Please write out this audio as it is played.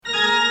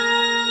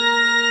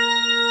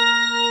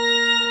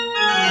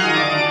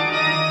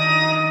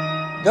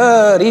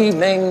Good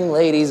evening,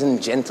 ladies and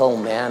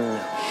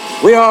gentlemen.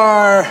 We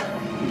are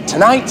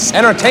tonight's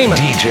entertainment.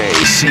 DJ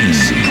C.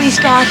 Please,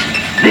 God.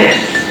 This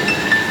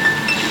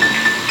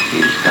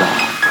is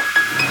God.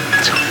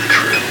 Tell the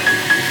truth.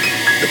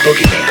 The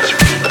boogeyman's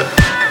real.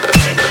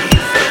 And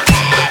you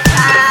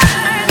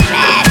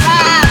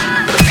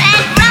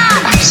Red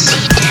Rob! I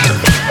see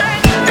dead.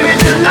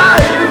 It's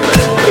alive!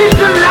 It's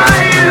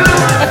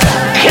alive!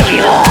 Kill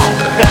you all!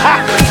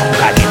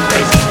 I've been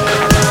crazy.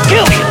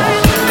 Kill you all!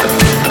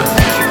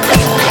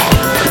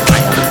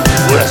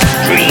 Worst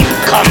dream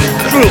come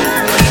true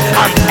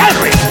on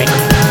everything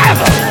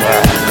ever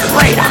were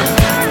afraid of.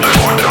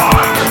 Or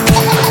die.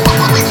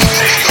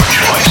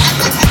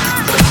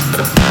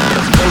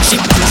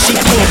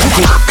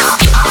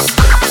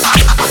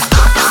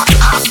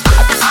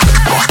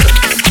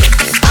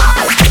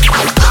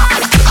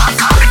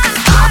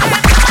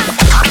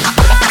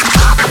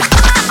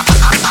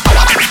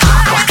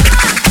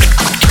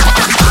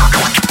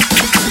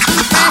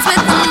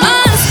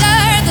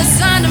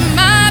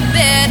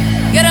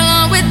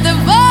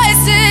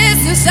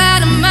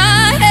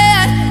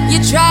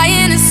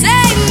 Trying to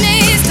save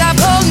me, stop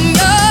holding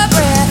your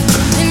breath.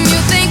 And you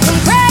think I'm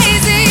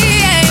crazy,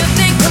 yeah, you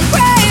think I'm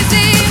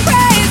crazy,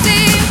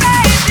 crazy,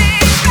 crazy,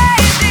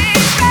 crazy,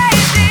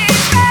 crazy,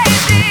 crazy,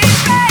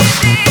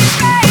 crazy,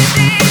 crazy,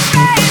 crazy,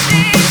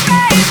 crazy,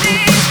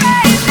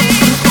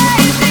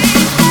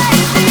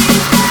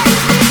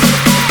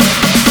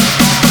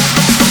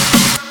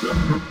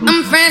 crazy.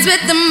 I'm friends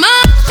with the mom.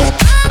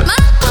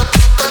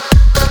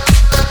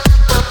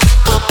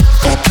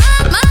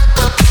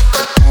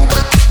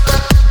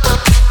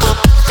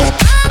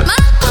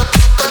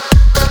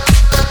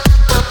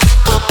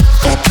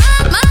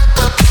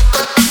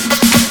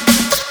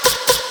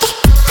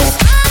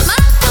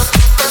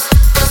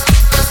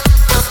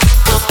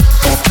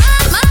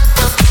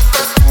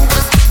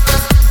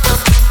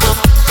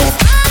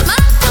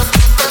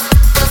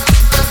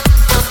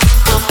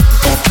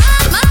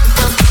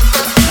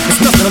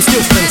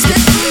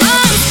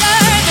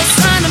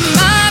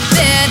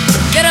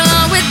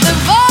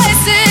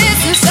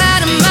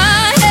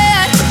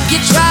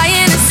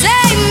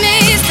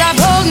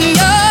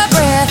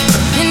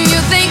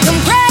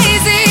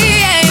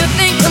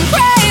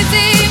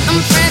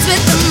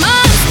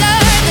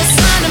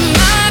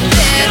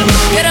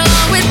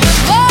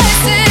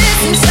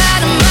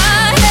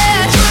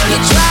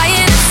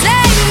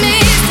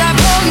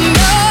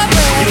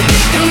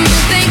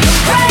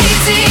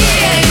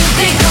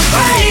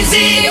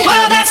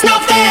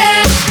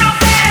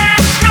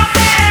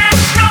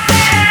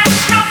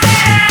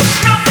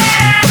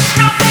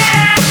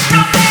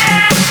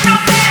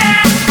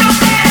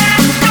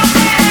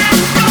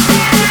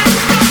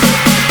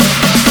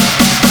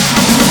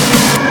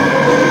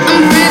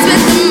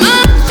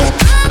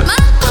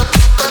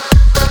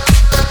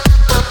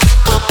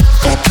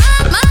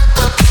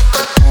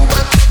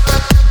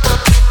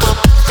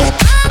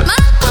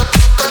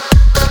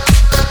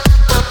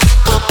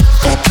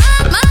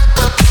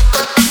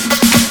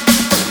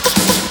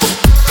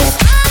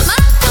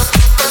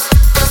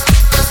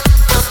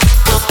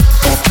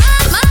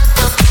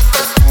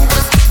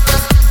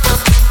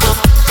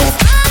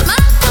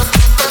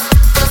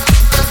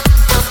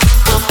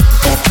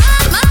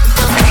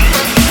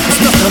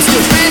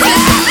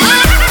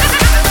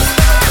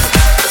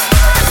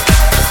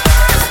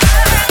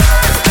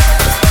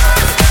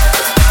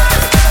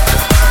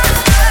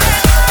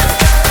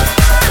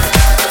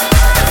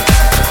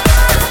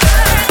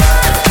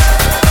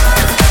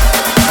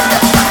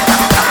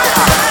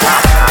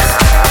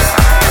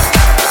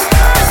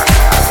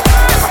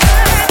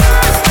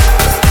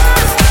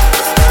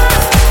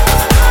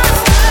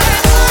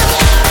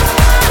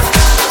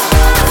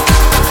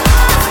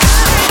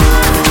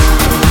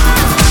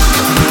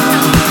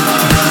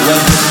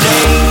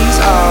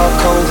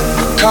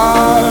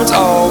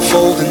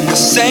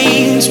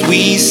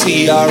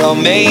 Are all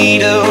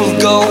made of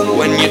gold.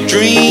 When your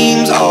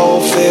dreams all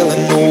fail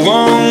and the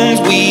wrongs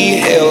we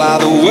hail are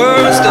the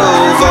worst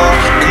of all,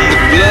 and the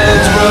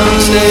bloods run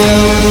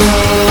stale.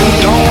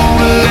 Don't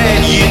wanna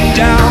let you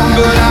down,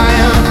 but I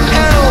am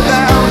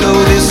hellbound.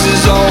 Oh, this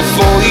is all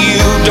for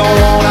you. Don't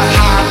wanna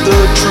hide the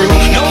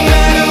truth. No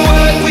matter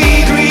what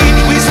we greed,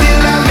 we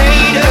still are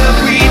made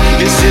of greed.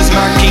 This is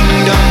my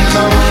kingdom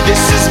come.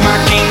 This is my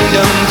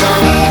kingdom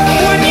come.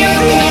 When you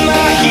feel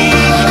my heat,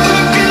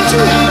 look into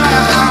my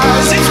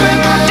eyes. It's when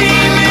my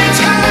demons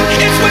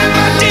hide. It's when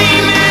my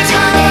demons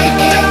hide.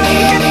 Don't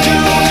get too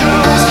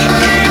close.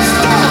 Can't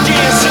stop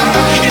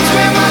inside. It's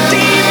when my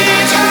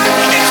demons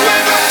hide. It's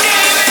when my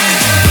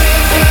demons.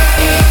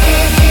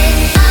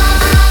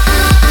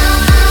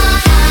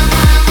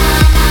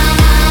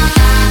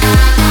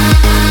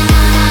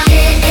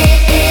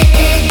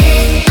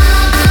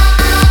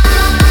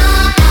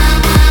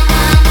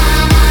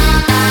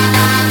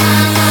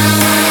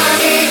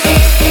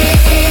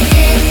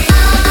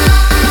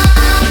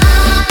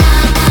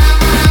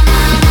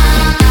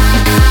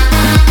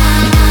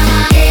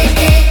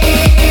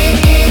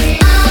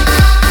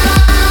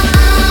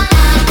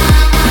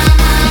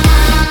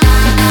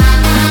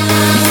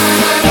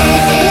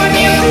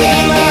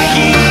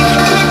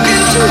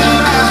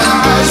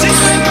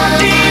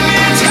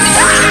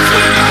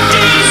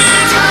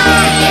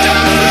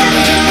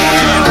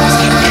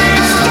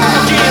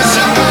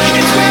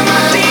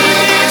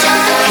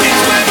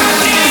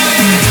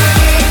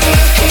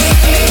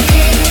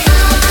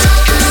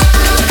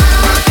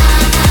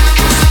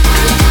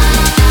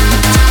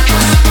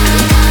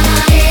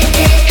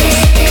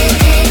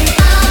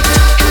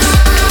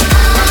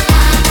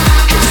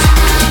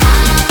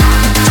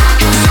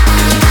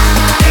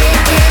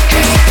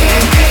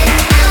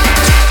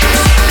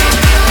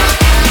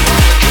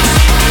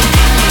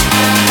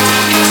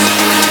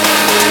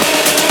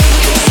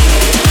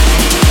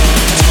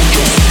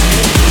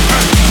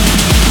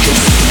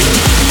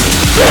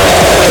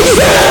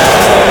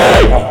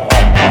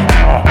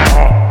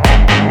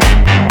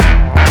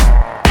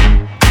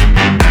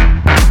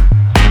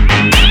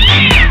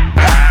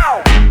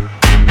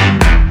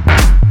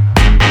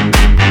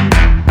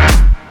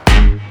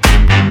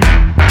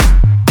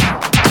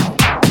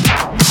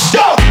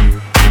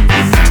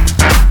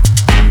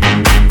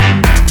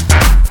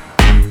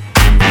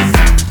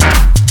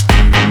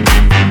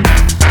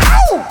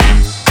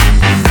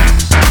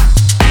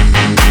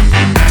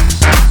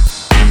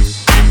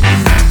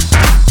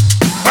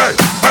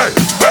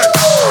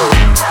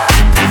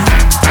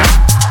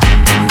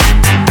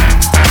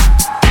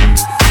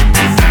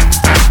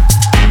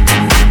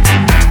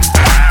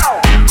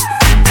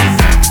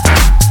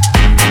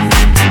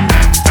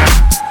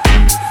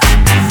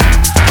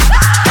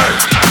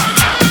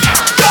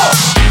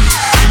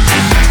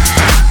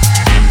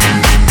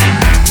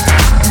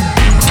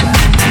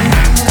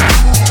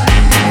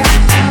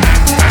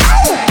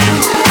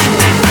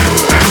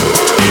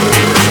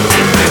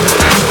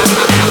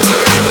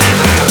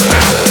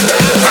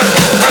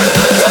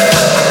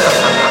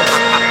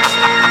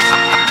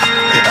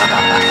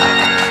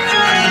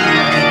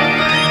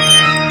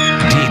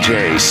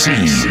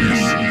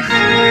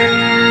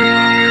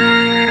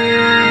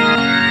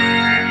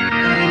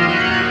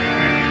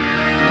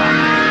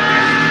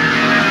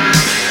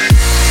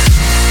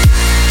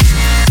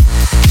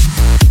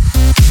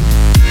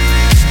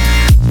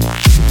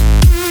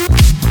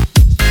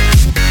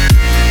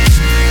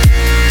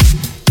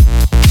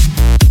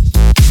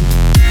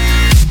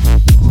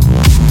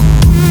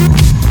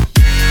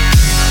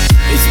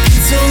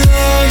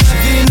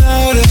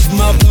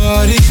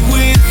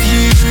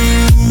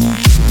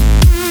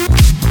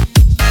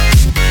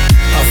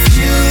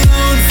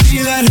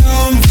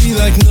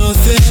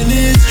 nothing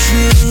is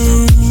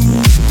true.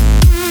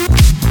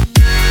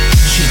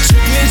 She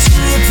took me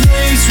to a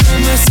place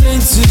where my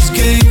senses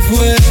gave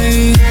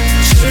way,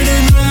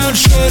 turning round,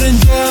 shutting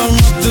down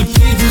what the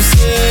people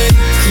say.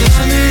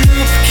 Climbing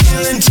up,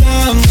 killing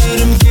time, let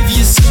them give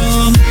you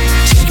some.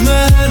 Take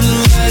my hand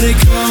and let it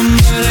come,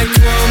 let it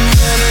come,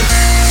 let it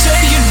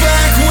take it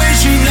back when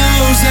she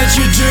knows that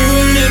you're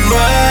doing it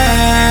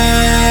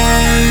right.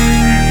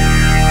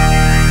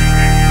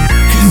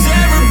 'Cause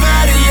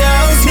everybody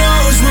else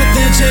knows what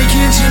they're taking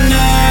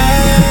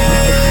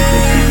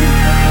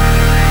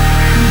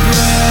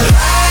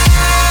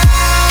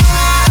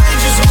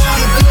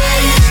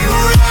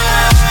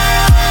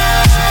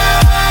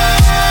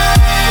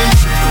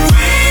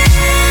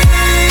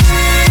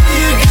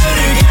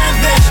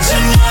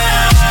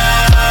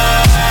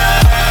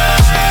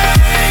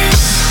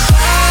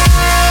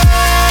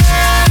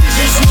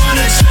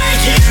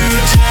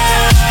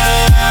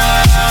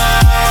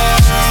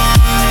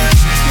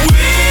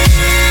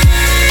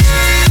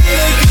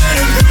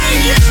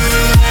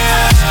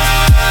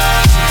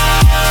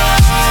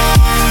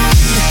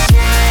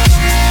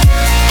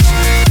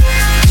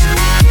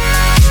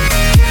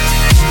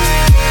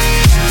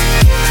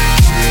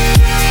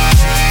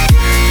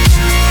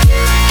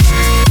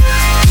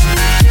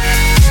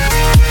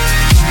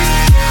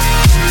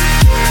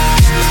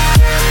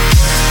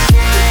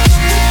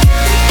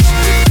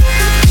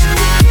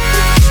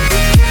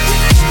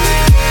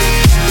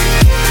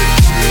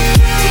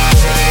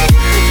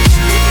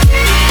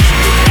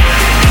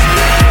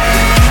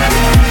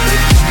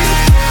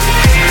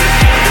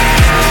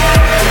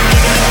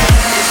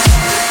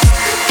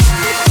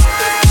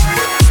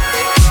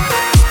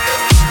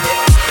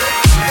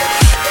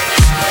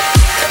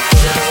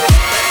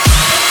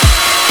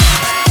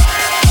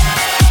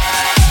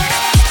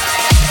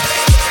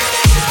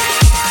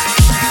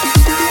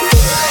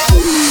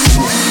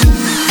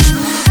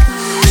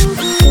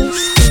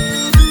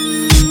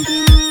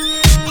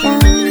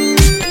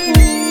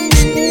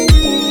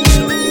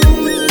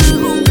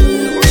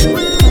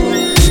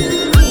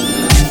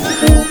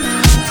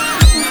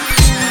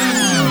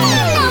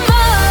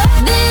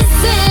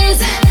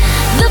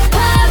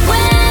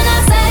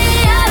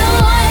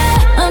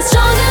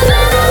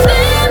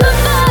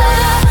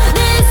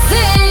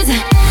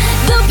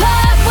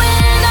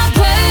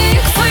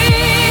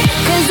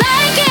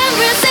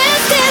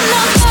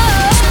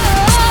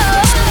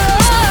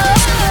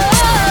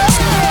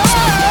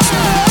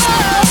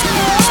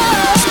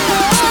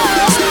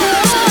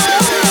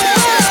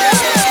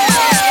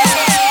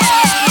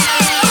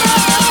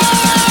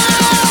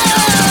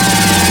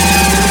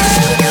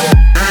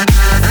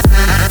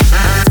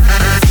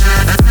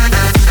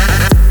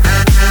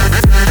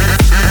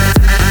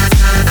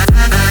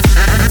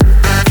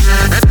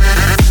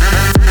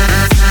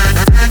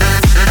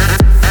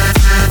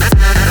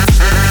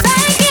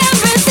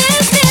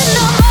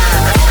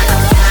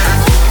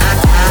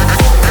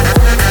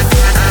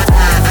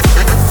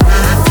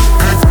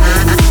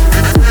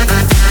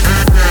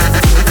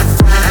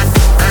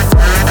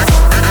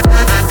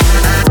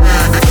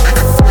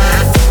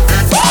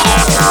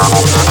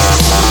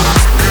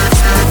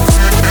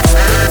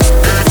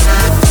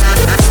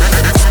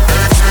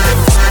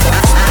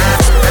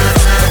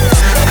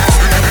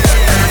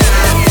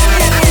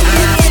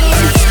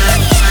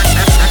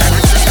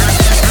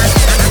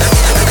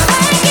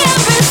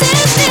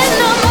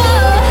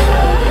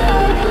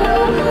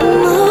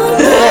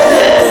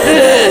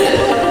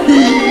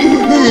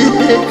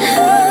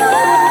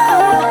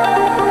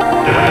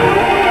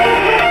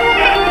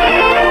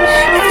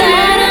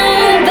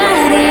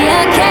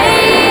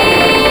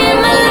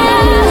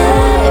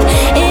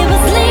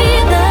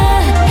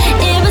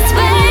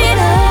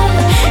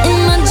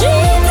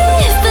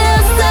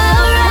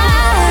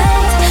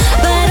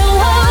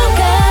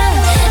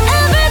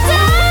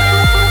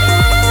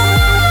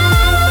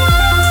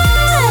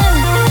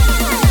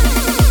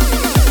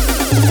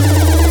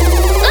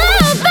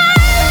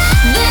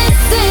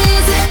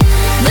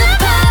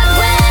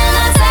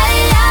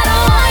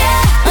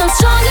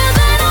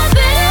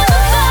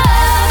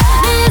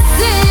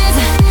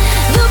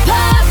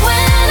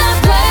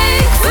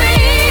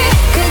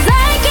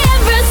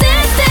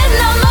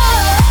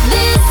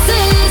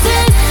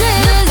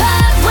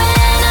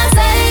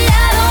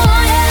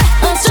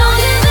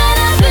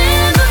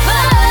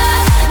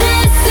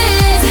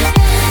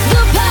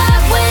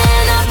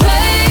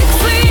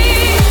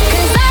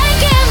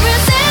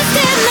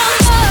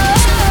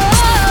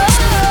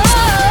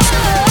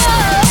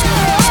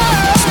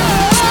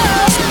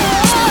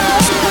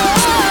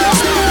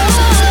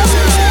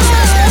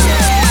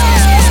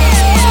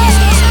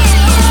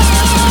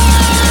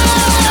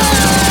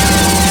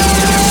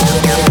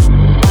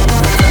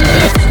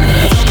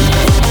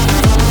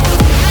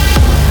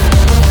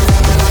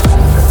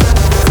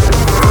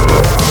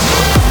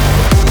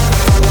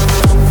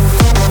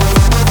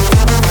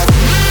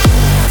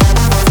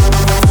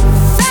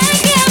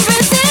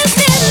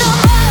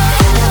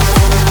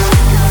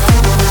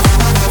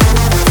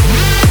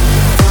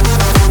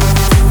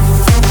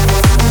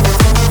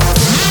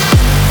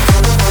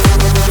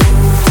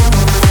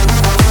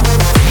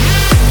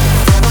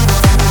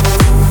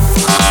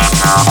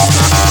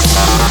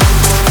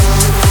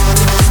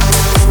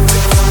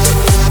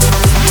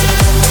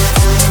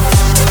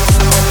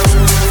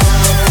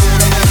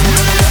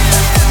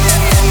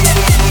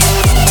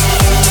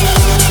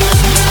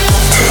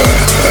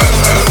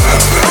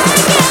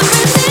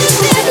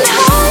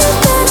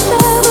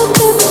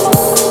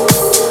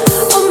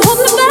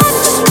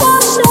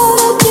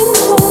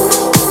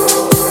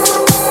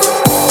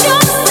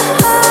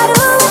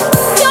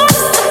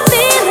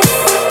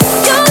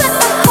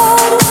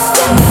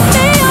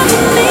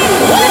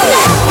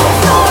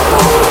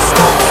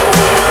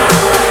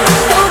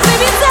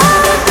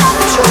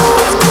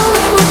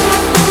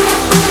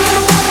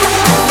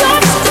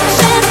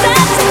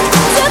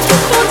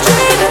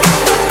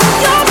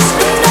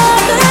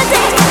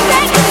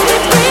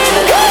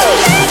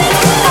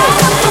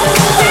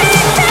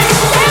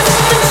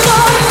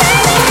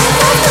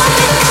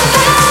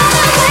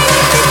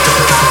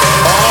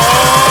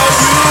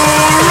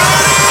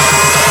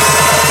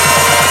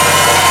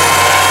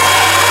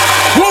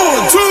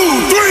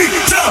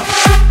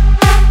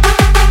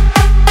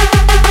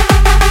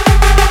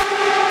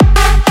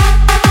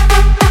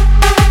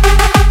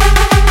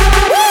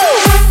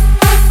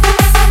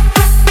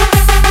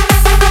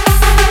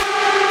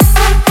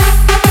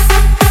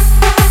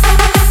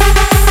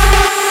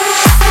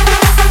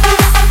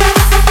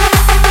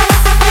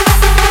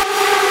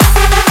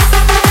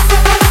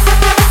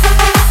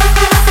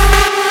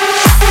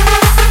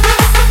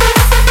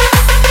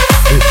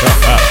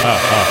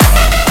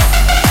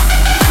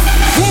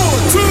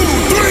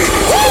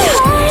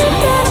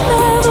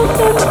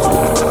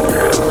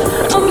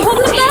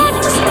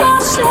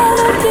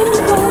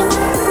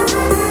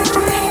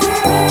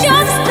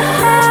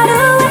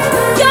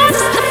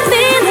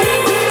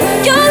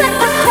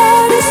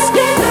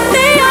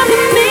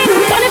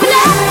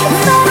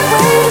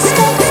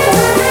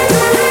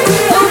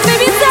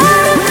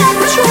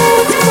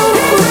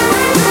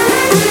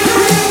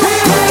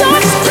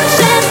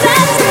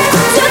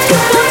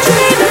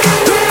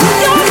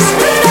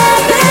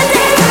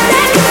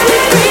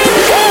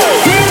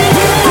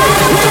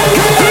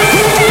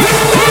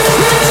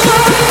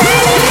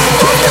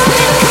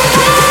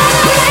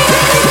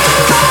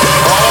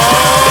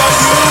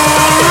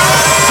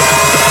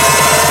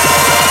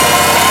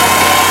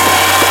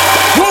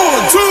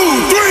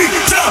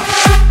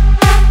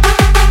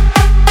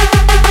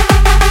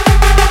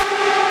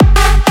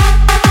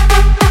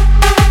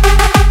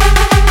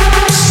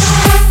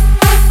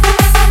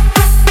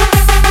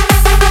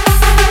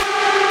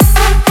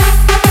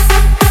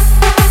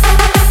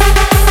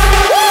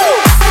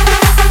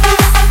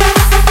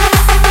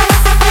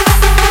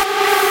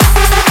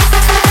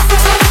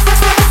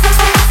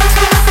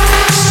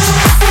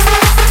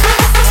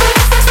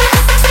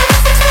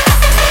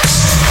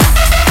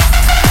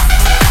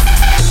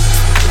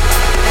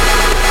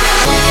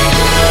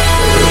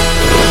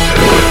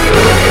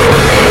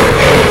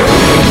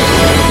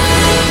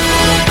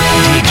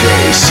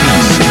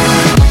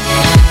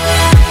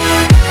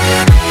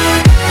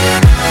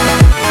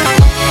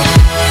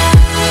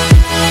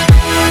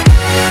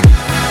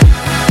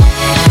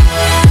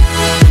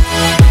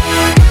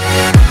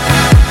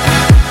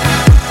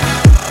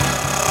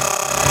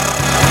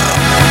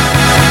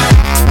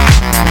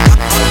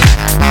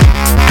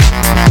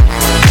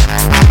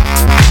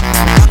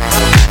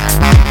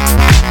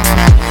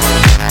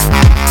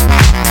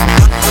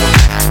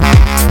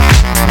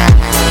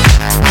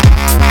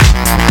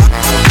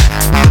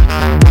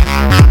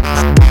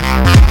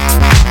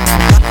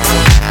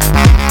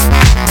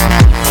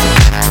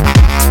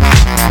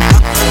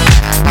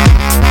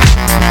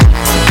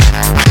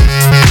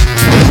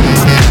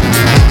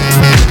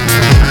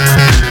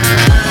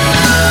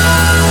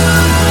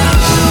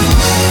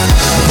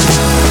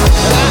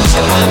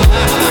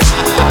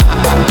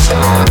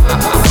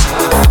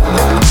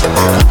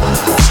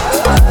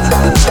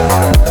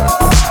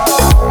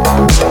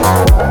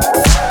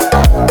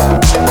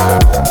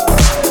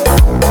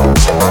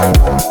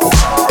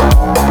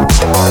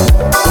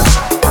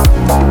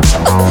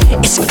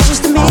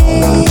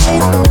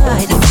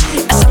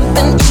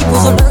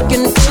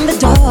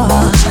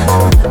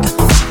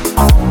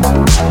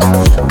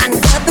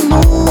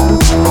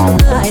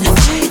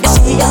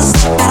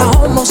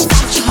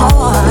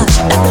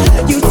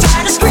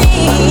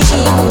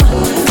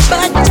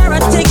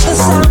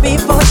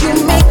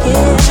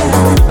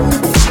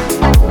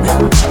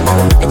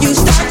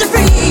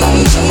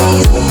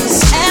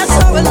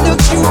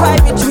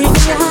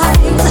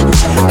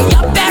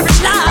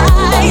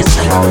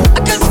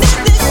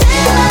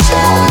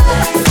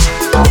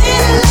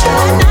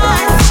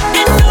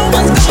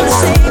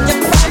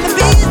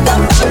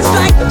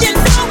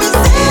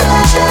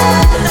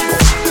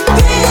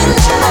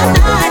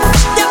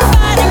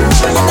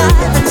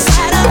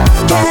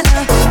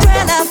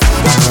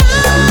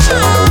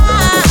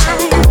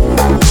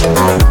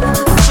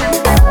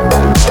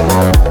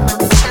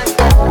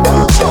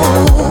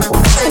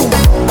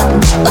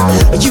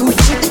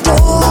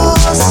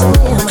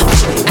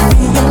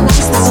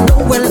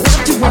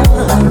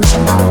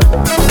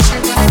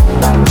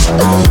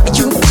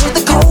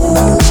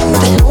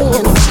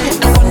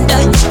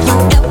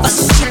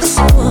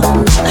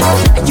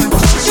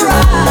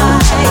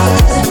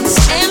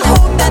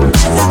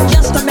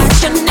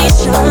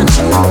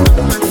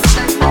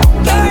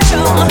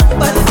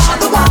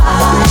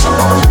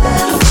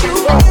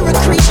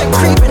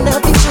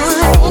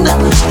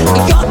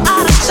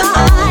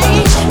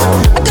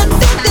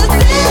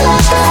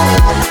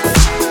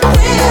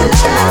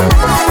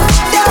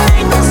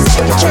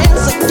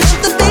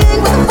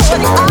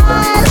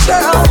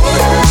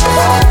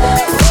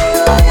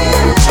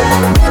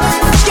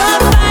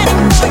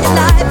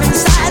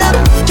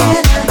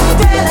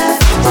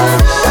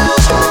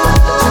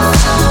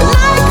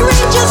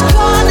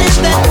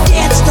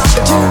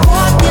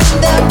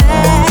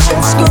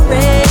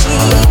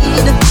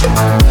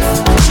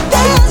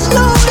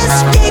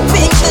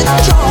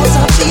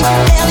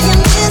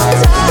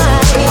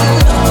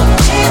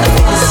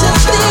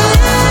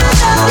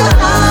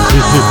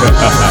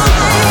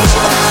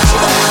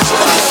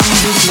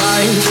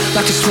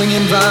Like a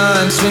swinging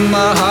vine, swing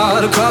my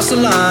heart across the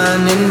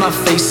line. In my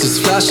face is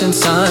flashing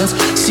signs.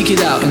 Seek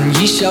it out and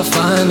ye shall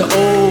find.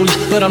 Old,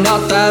 but I'm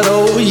not that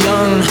old.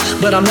 Young,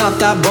 but I'm not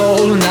that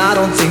bold. And I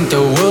don't think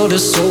the world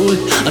is sold.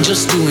 I'm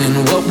just doing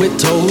what we're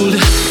told.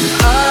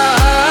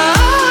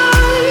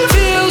 I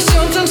feel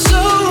something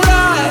so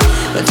right,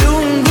 but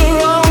doing the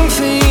wrong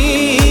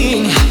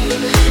thing.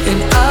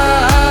 And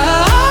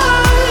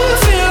I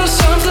feel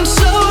something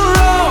so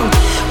wrong,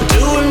 but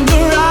doing the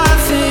right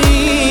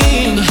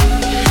thing.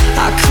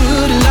 I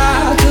couldn't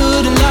lie,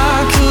 couldn't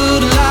lie,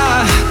 couldn't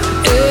lie.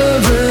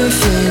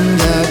 Everything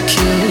that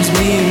kills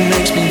me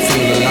makes me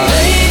feel alive.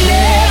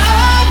 Lately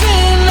I've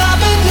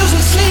been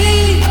losing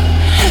sleep,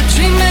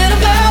 dreaming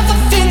about the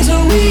things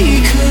that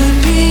we could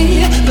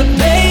be. But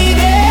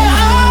baby,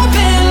 I've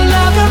been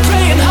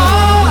praying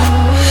hard.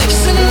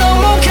 Said no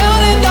more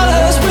counting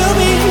dollars, we'll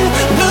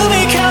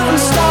be counting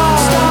stars.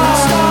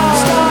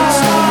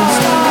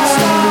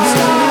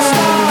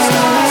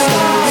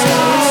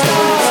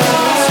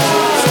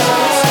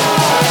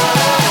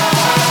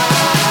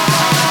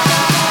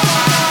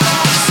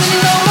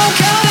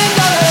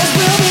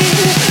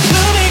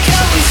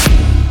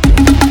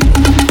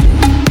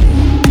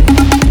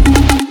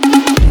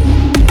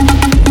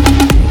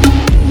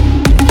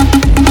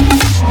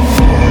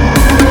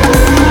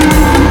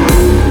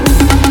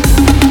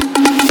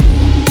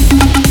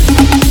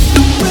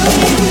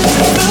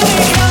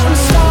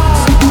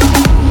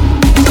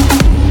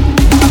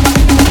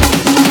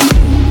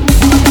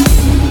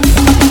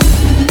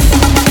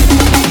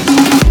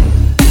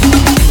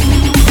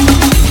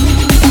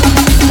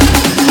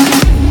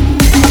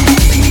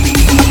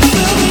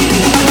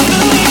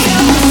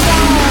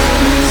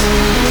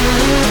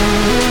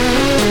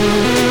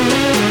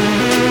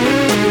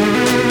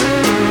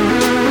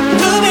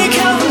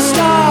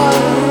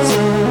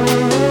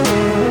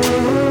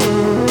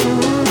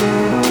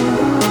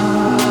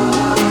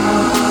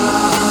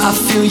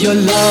 Your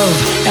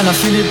love, and I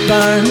feel it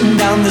burn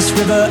down this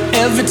river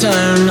every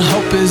turn.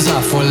 Hope is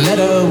our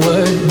four-letter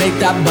word. Make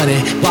that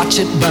money, watch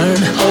it burn.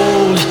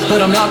 Old,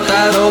 but I'm not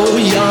that old.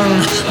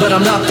 Young, but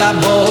I'm not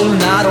that bold.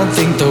 And I don't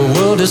think the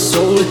world is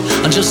sold.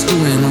 I'm just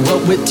doing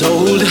what we're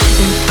told.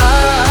 And I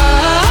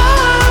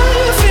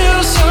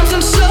feel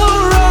something so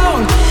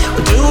wrong,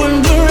 but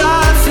doing the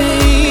right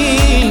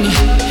thing.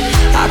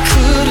 I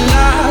couldn't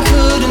lie,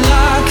 couldn't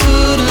lie,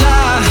 couldn't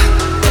lie.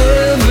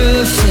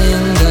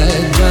 Everything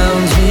that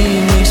drowns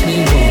me makes me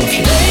wanna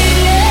fly.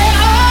 Lately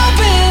I've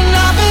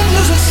been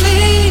losing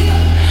sleep,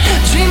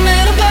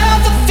 dreaming about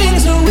the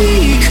things that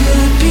we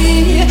could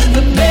be.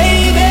 But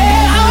baby,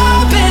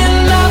 I've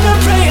been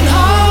praying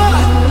hard.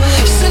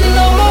 Said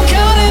no more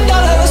counting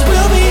dollars,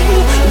 we'll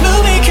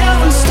be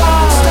counting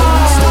stars.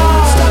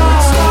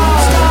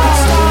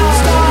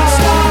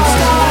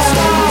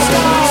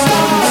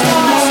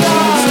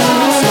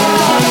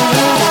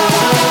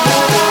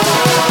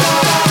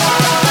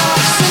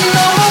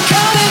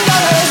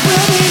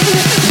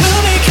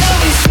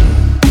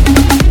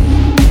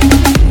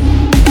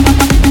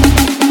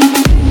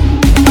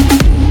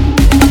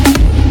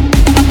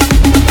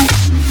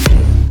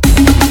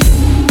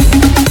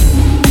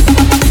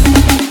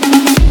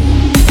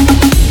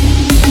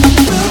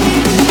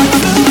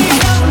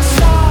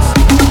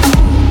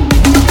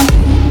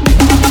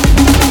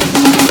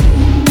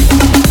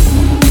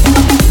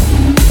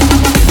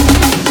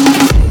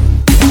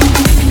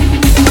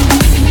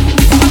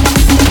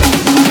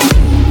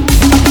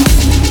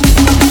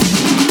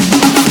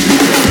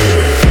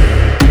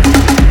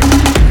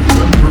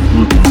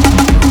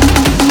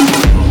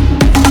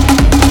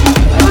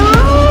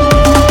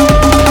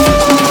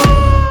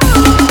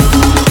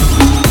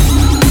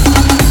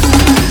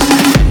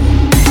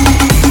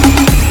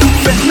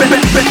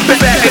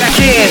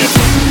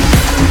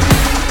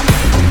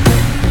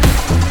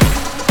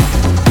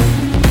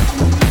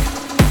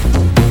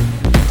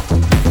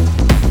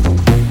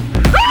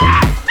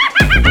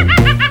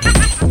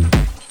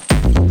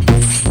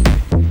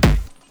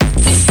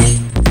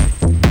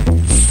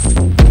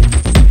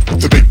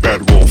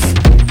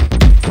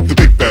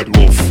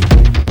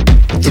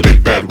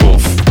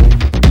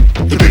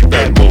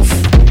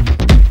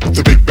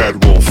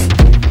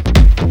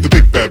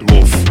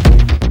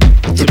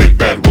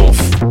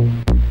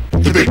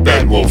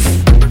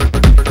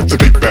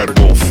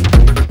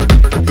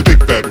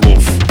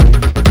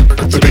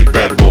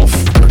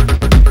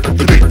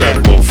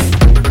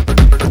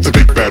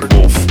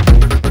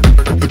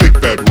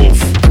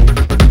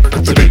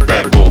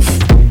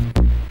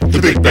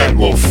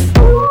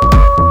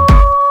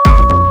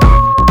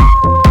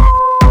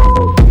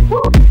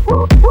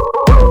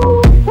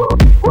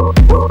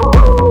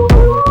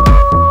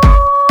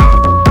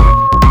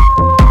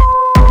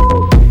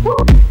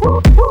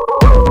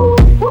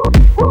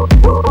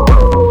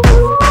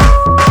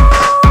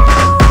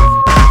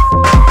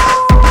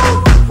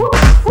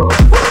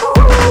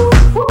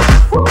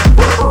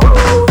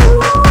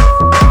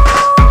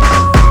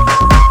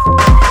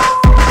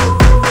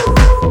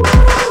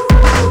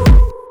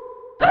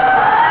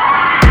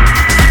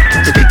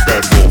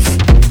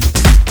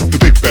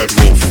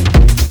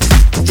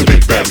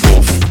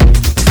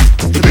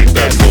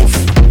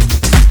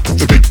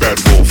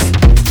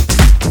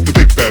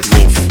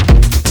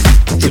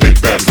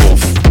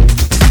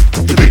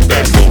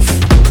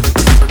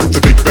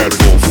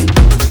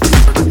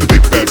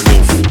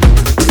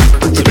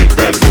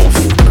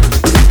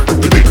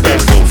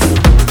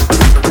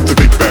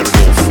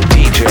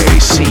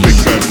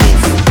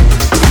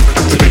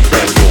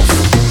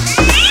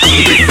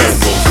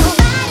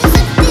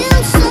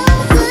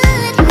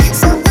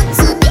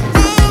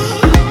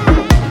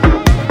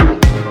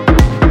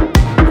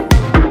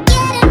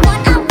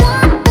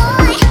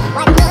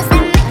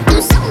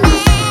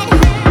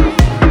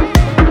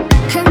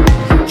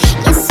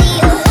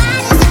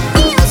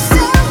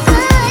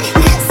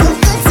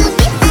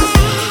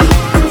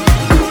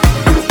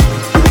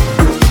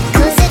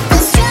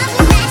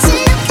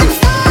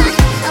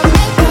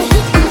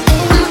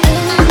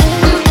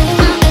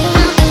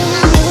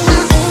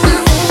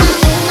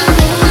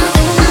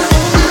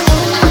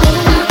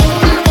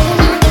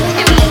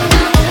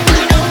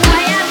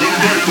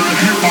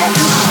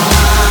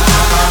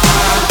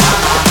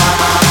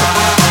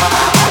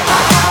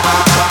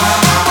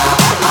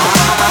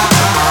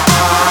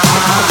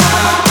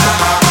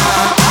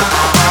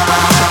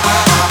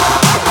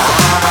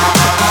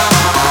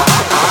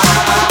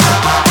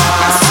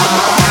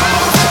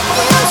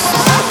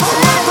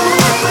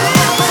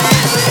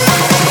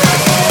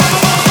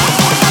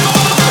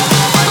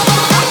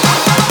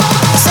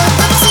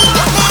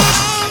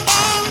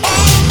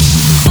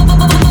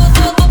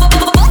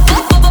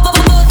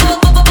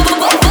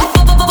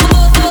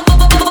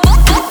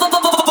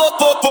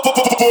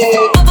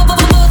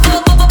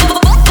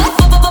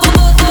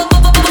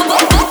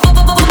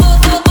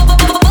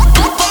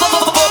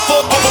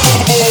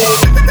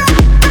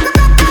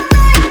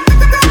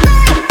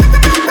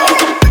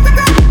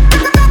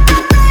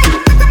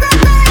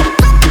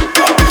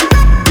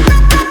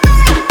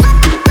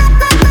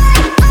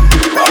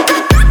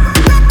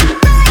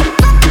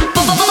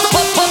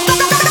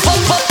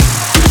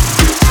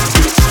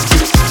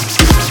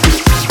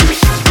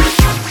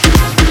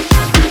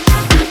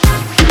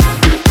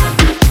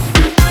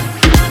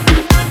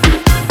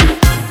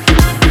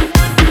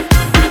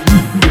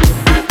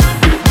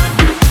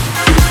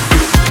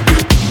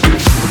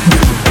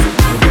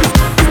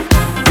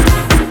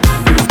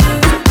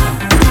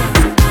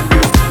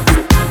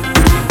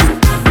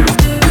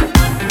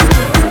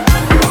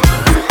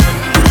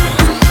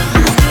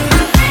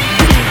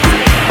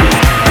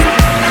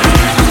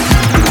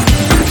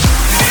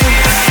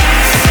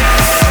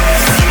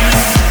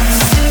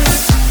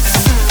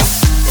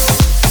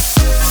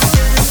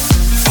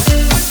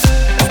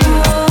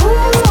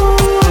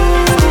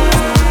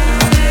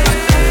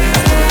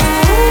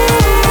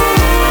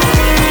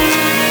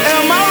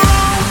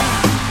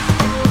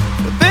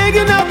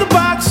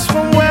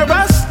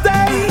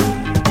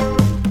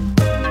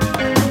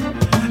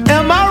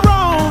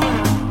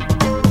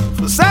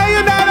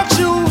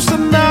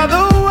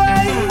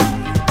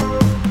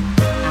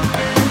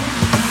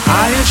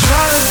 to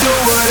try to do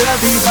what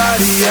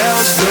everybody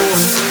else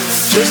doing,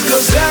 just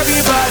cause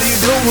everybody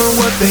doing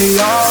what they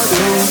all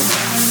do.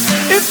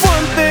 If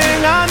one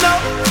thing I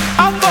know,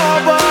 I fall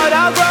but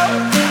I grow.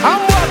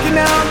 I'm walking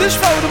down this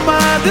road of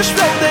mine, this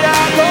road that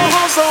I go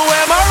home. So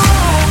am I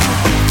wrong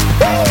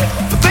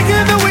for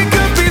thinking that we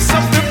could be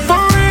something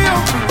for real?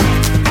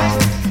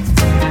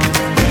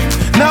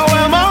 Now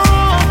am I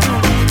wrong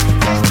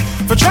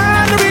for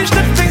trying to reach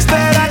the things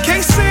that I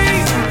can't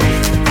see?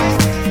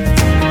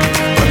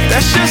 But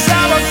that's just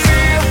how I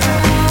feel.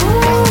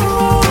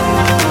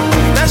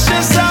 That's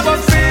just how I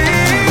feel.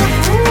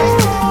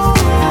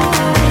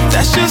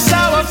 That's just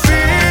how I feel.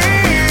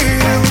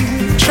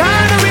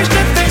 Trying to reach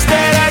the things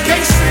that I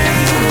can't see.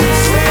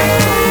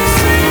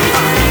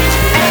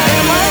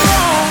 Am I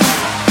wrong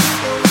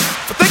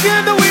for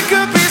thinking that we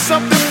could be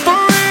something for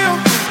real?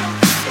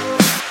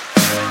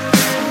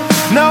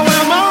 Now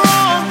am I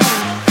wrong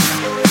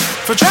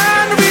for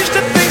trying to reach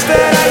the things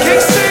that I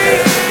can't see?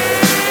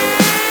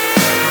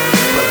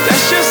 But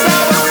that's just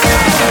how I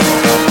feel.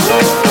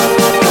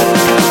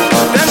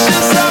 That's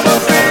just how I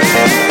feel.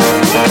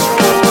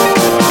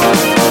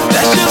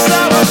 That's just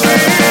how I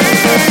feel.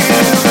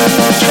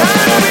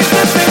 Trying to reach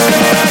the things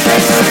that I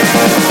can't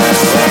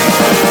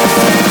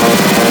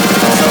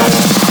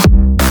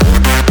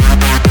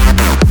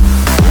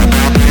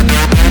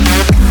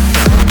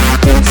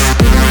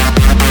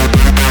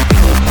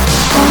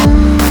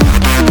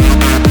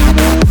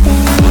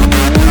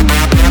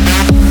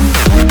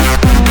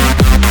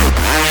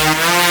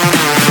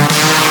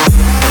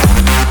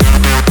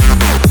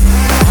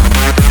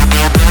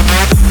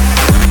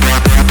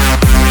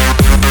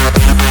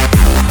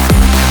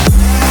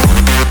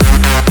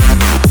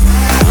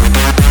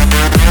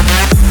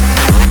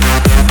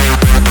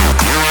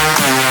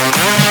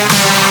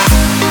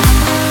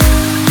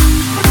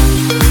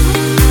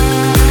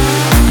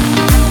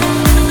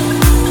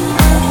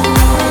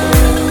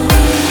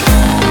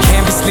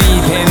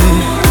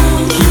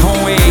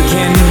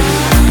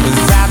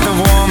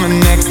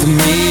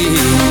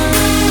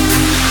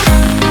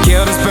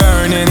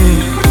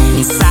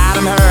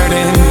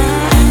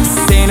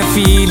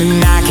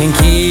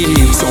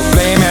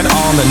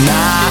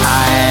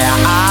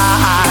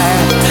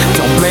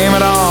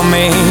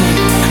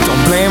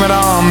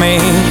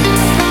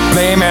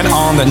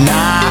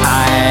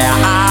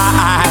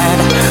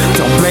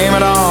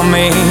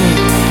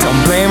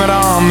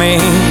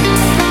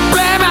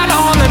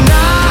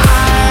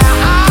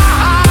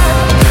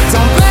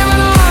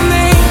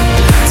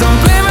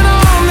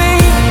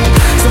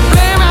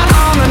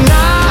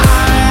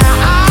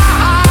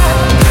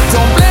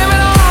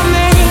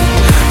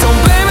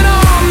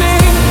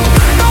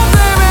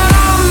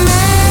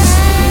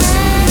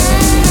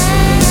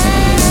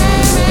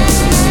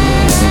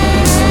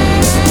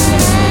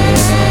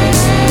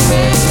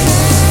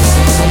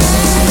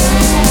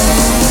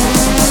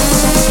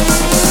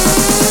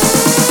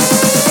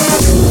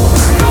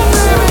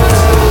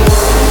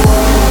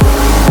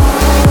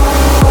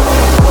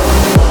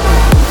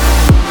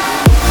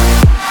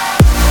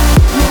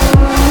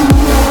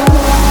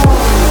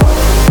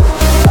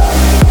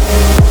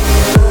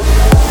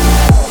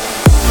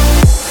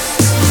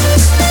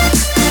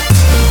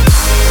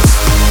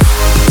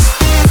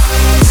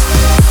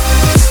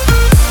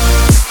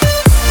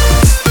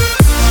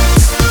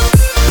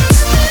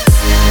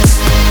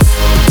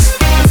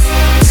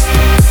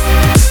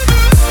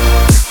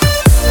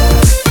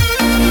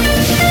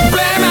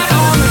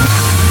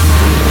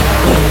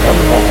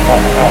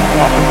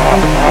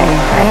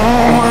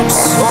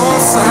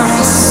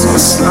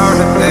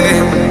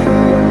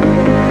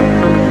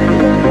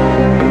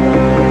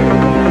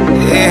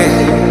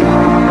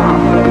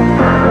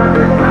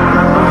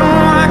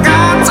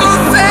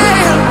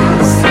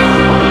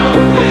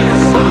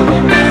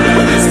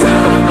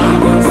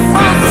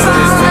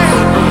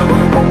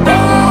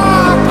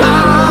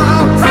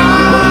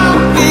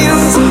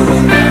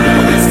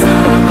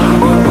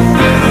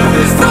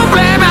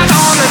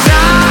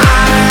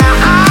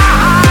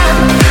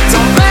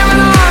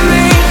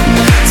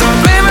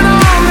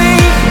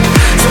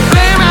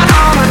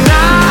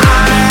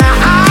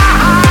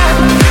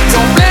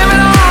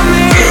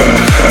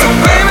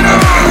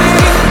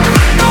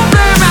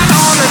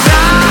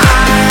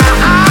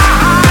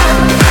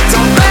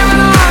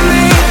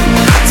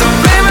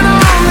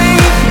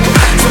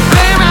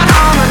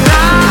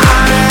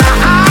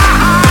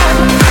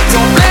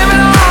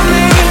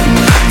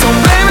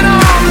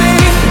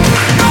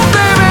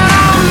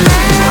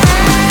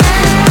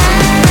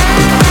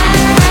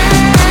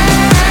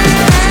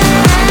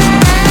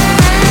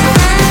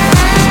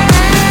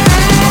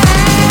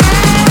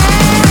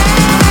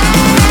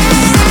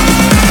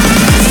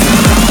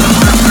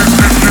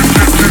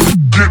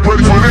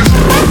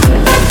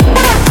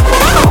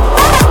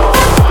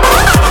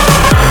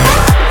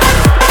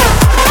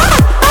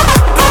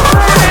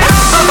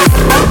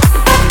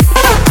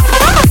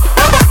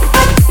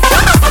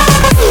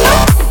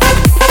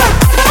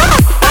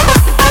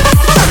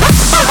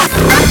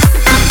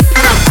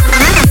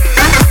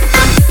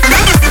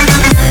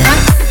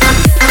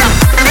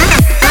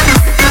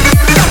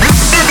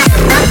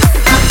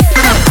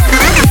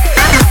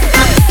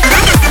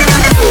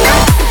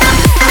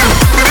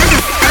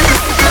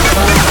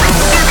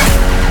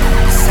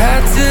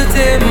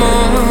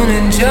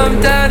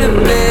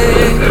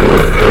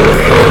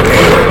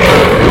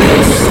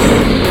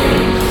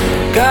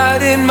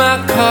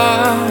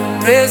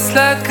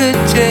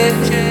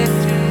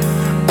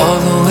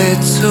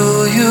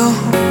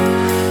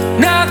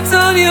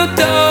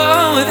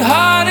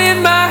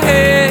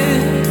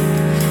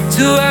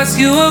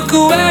you a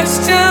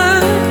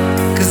question,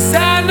 'cause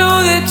I know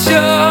that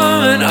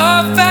you're an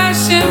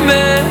old-fashioned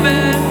man.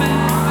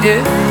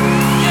 Yeah.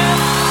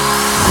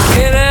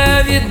 Can I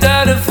have your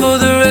daughter for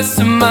the rest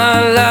of my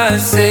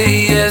life? Say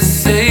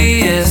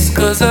yes,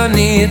 'cause I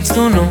need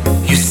to know.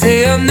 You say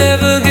I'll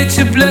never get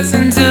your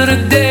blessing till the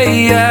day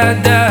I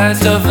die.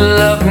 Tough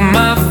luck,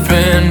 my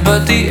friend,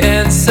 but the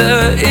answer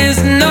is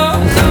no.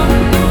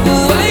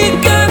 Why you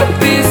gotta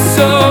be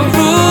so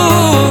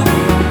rude?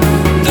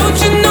 Don't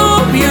you know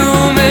I'm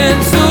human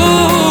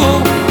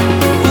too?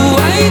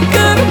 Why you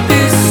gotta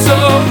be so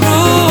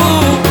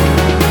rude?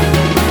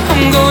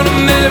 I'm gonna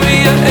marry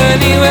you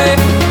anyway.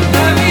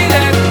 Marry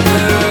that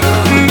girl.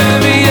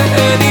 Marry you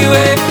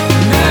anyway.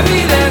 Marry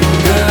that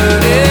girl.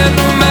 Yeah,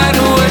 no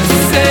matter what you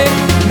say.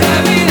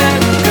 Marry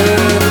that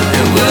girl.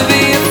 And we'll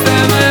be a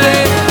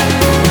family.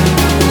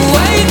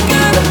 Why you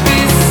gotta be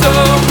so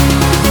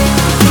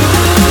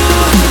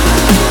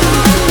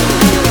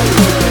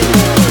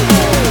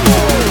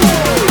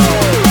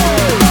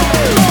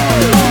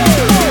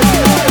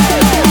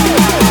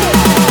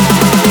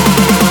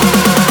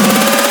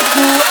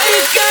Why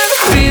you gotta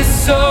be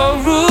so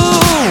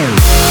rude?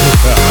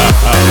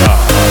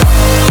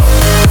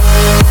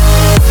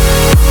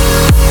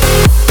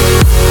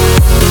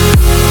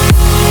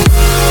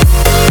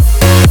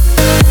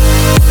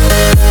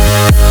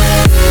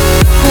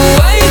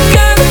 Why you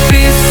gotta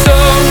be so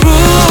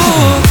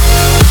rude?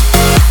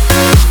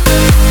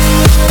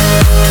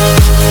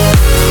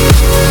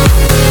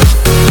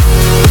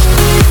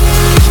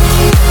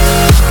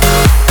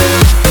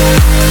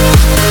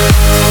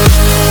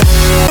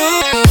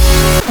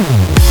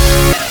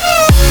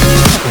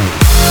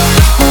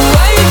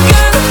 Why you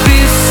gotta be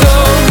so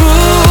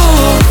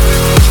rude?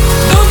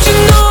 Don't you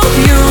know I'm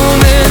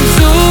human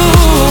too?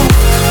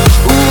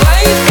 Why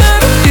you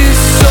gotta be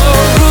so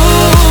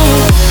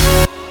rude?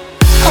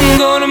 I'm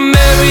gonna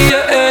marry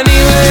you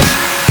anyway.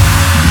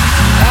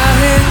 I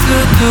hate to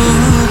do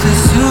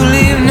this, you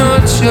leave no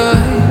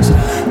choice.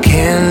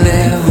 Can't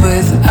live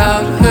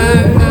without her.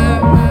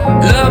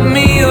 Love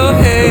me or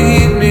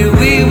hate me,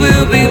 we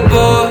will be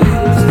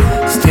boys,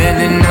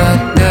 standing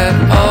at that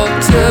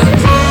altar.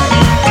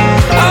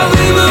 Or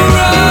we will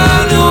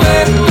run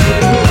away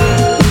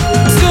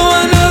to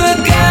another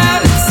guy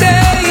to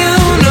tell you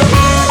no.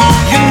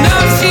 You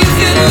know she's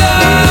in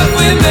love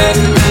with me.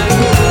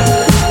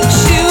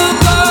 She will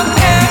go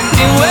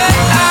anywhere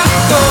I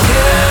go.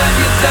 Yeah,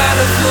 you got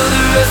it for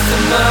the rest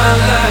of my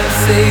life.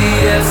 Say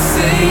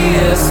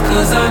yes,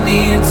 'cause I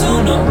need to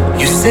know.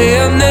 You say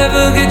I'll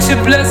never get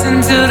your blessing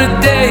till the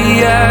day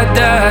I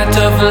die.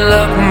 Tough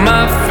luck,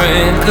 my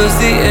friend, 'cause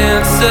the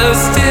answer's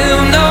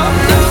still no.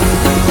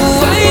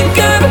 Why you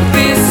gotta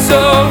be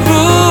so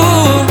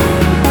rude?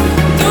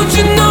 Don't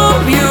you know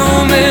I'm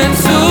human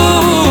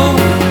too?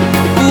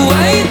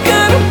 Why you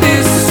gotta be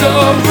so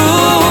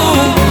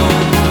rude?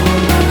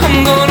 I'm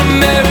gonna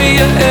marry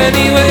you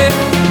anyway.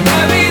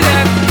 Marry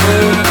that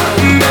girl.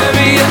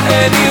 Marry you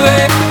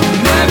anyway.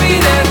 Marry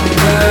that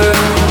girl.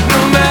 No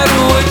matter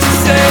what you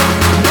say.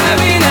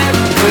 Marry that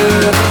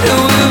girl. It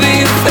will be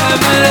a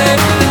family.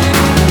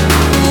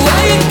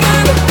 Why you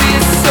gotta be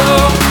so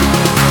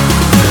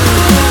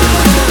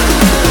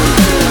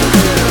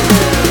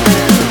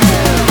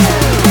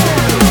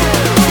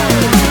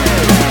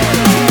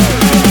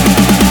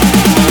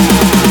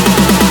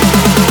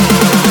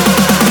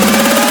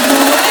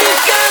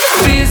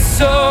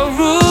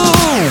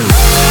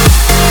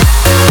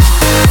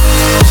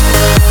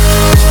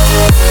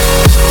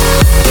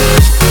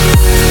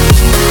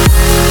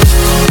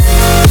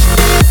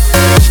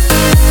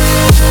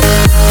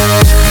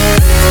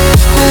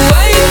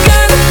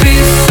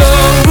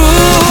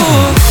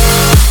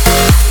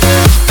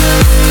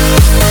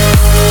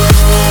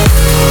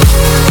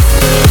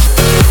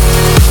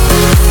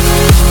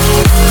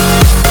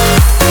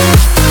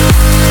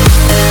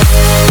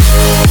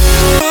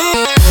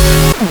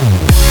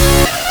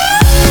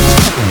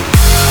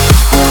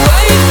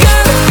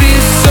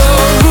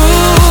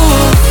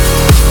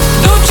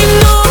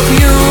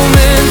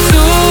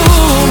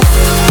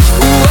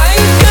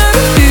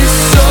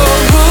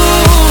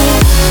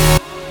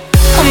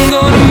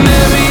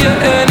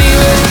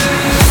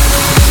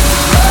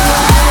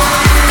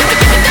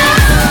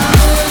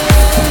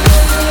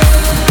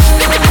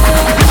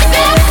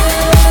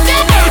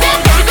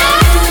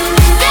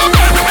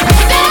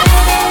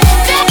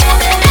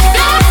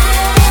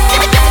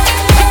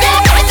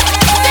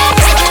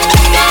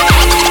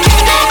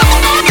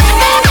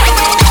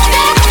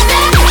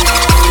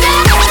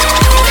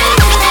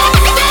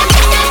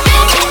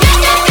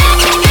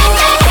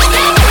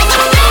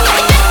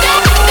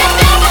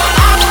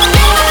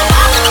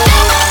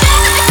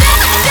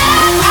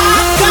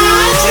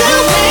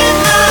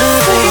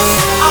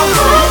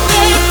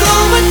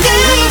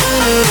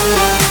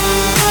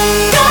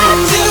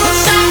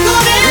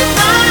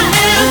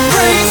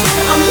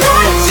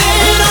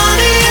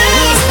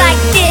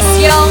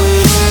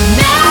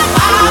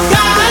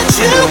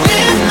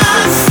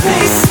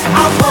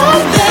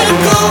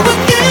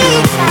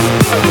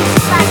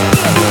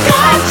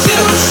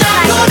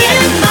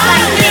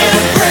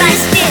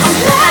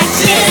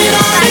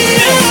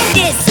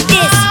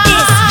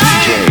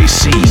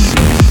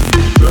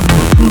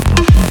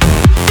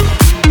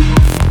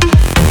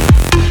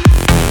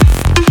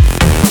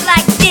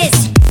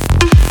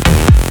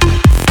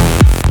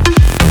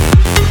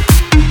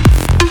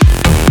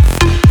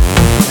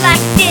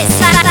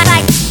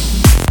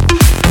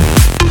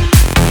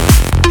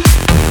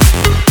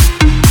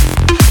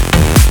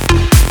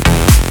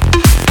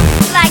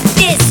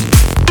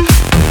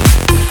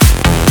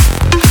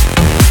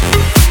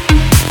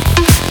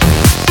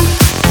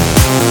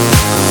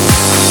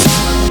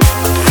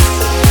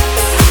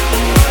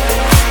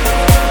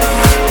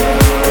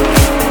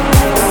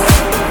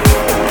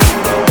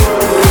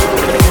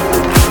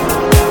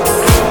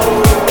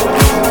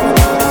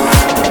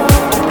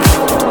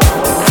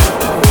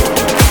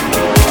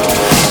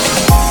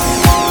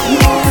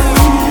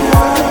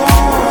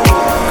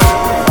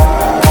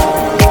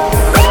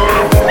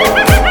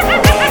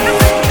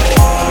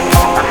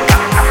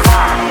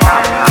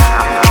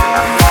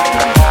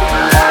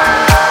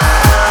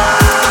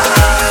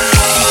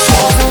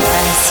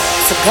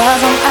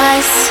cars on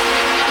ice.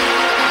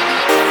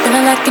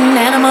 Feeling like an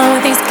animal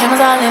with these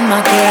cameras all in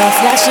my grill.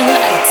 Flashing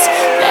lights,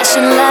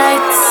 flashing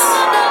lights.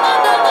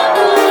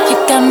 You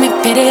got me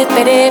pity,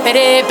 pity,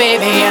 pity,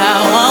 baby. I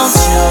want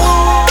you,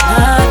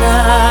 nah,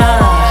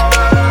 nah.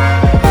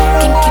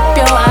 Can't keep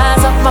your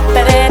eyes off my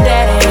pity,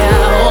 daddy. I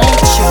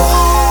want you,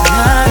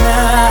 nah,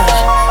 nah.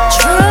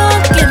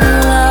 Drunk in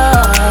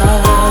love,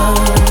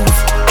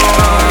 I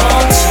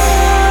want you.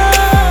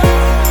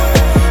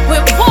 We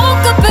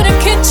woke up in the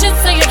kitchen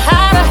saying,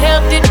 how the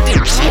hell did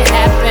this shit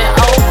happen?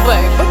 Oh,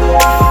 baby.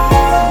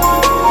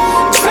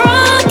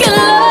 Drunk in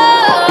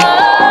love.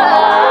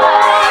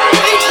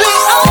 We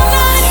drink all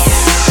night.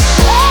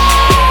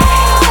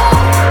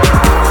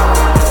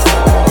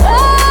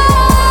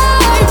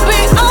 We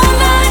drink all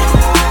night.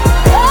 We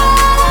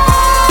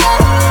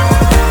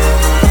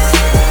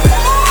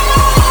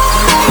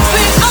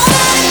drink all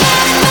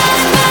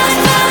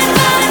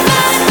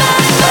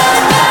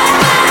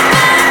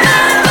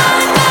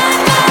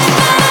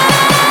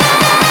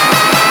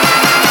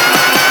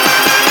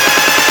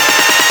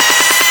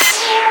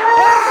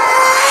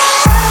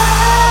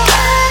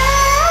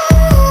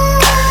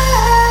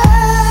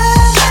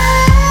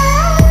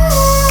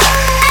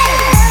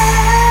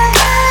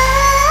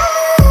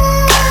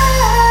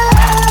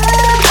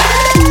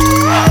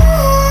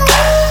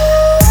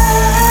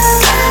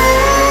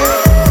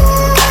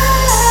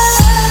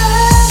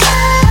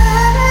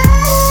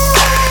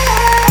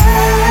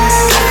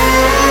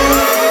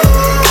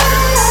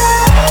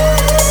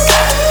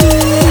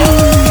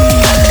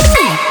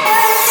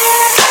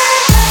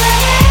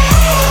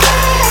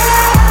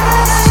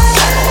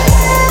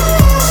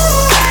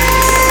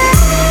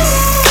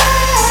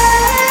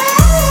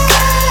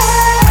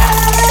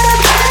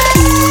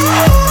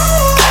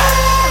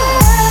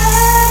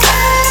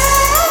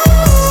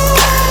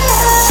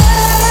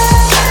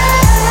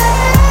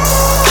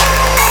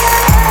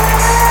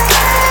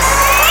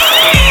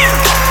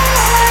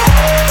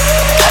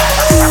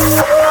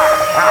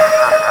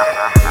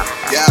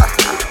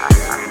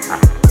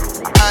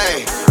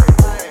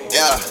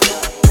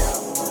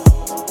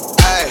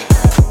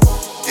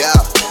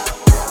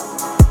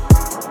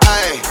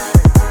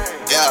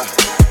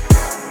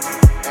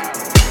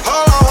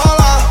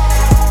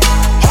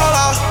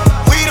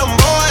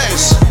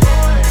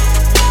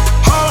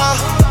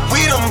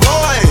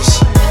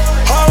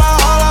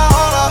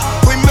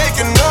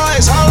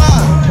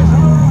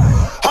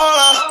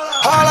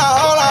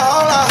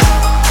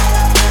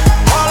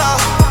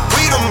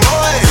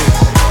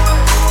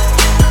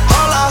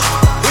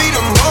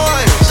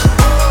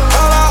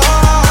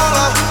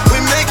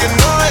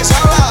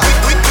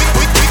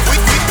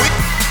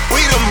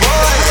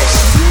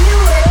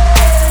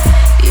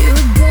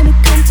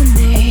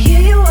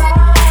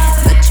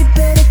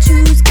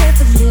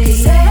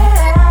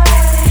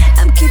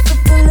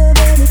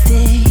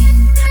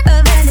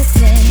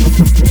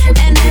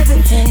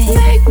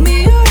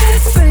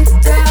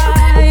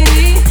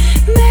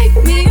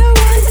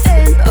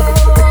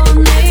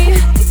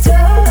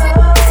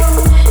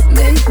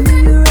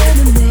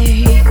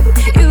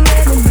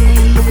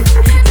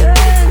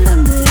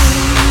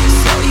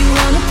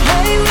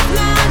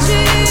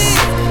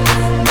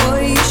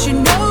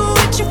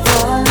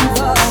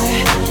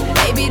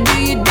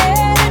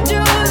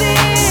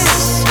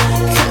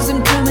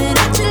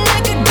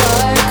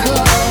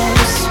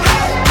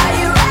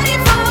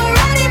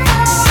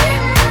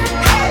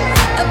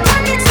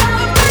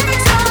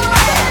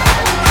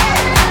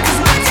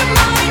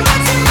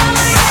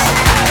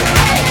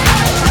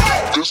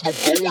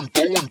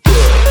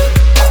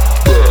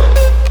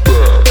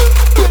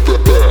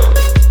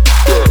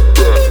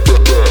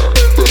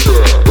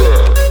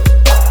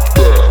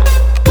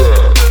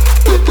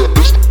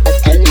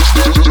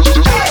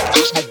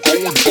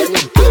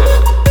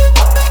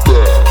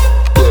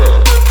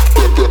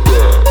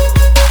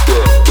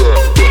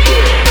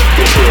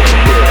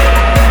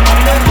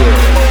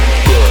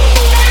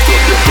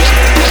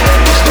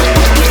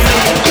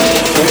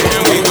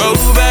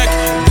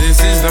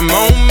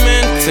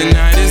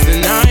Tonight is the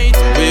night,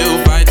 we'll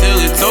fight till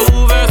it's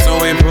over.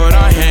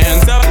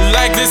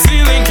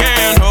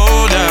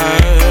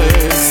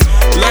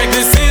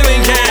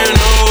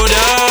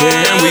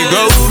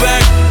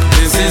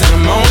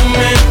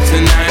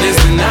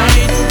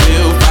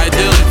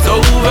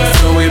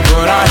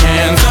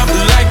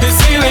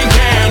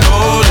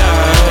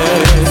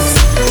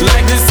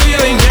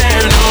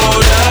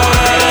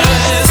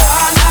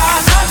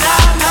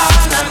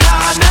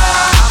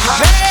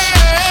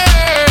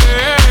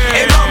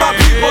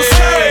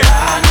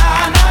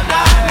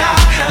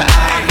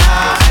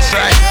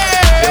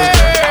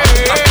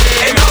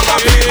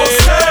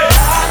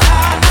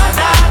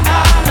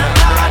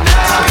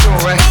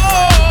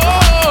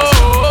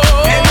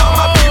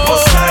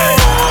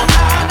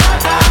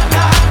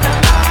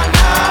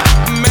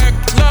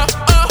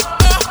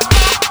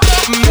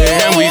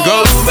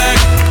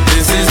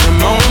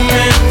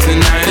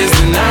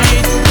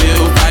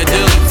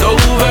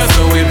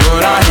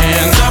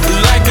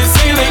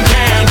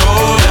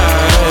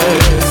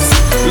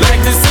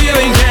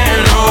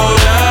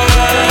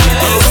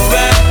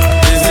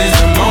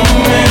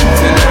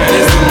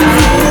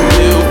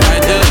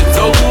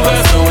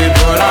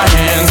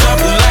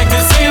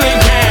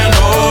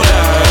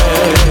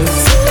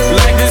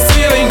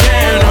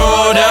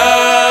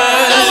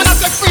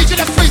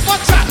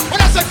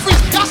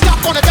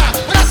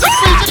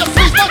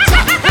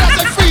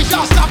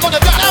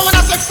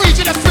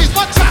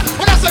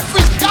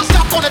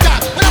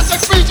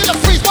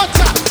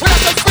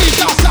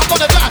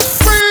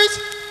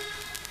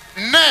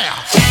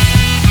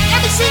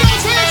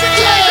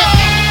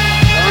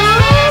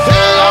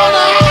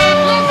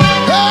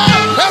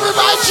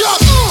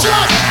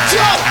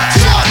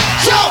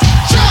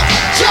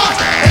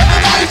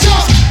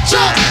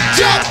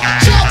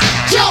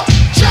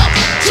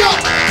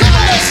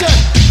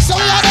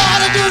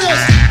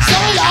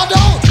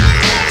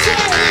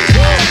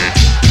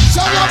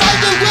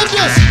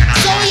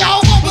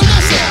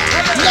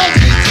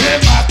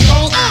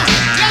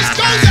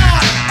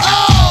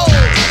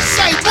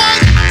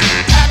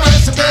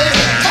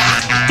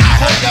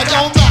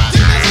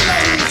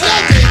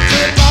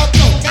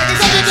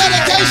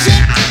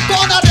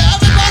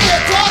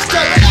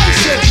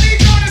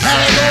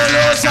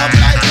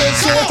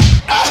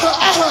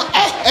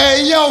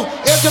 Hey yo,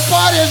 if the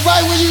party is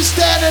right where you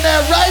standing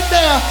at right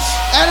now,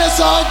 and it's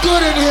all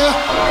good in here,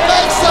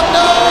 make some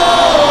noise!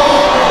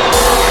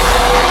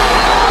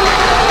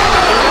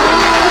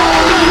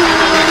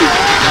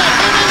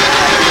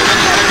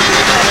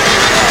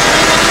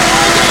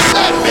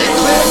 Let me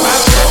clear my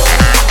throat.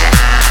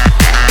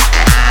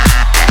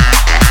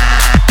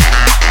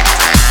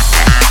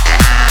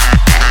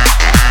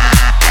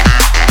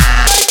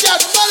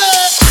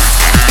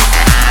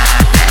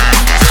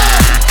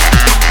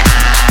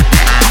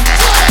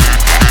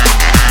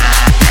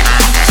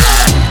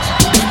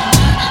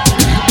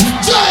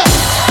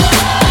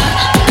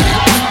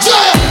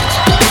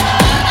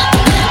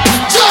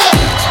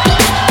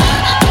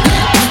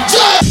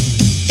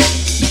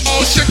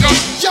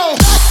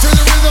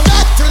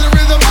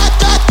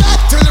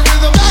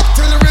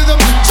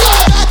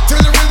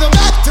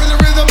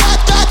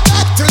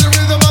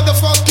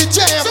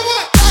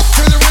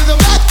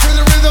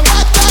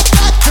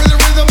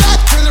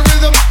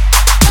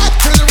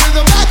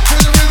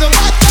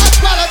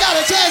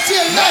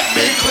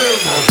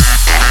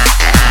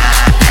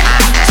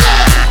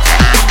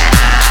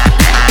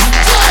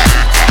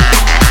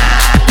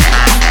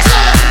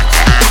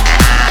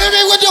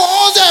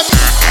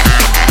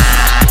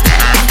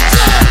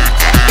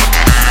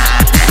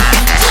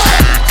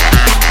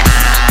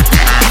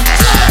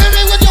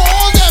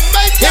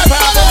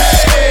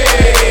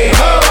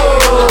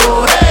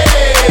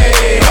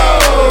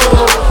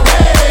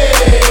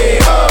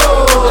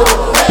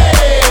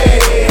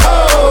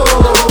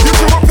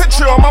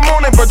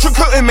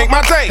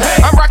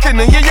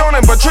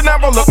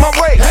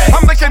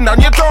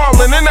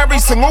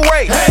 Single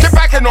way. Get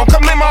back and don't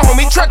come in, my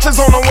homie Tretch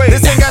is on the way.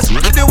 This ain't got shit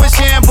to do with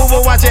shampoo,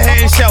 but watch your head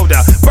and shoulder.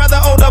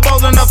 Brother older,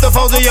 bold enough to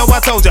fold you, yo, I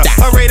told ya.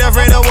 Afraid of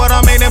what I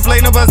made and play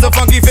no buzz the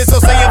funky fit,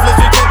 so say it flip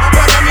your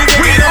but I mean,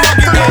 we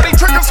the naughty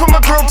triggers from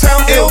the drill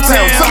town, ill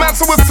town. Some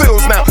answer with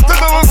fills now. The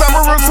villains I'm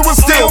a rooster with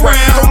still round.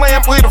 The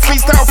lamp with a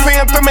freestyle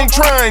phantom ain't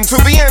trying to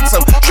be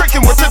handsome.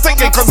 Tricking what you're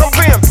thinking, cause I'm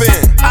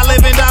vamping. I live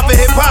and die for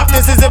hip hop,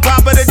 this is hip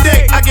hop of the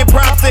day. I get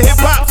props to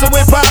hip hop, so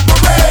hip hop.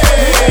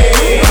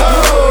 Hey,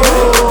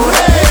 ho,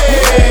 hey.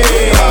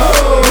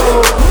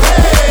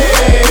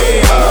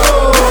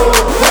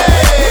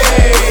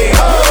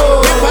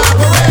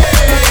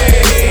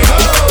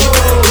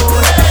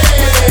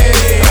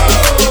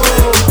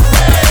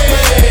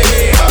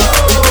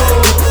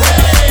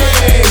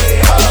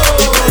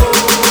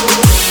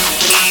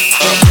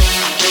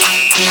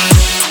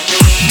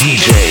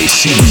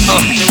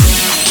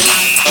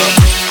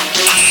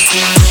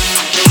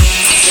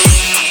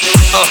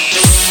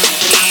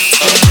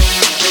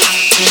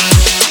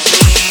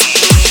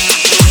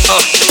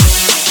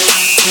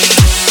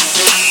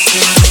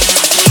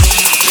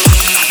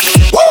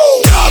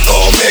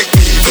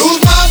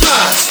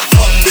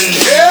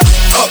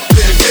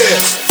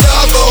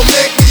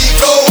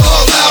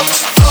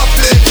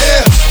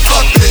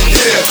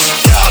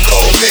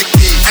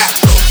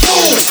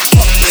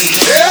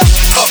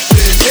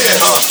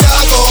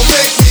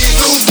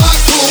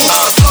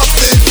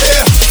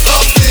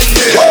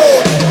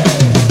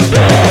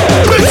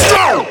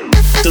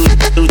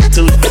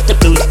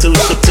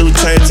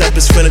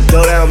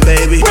 Go down,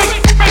 baby.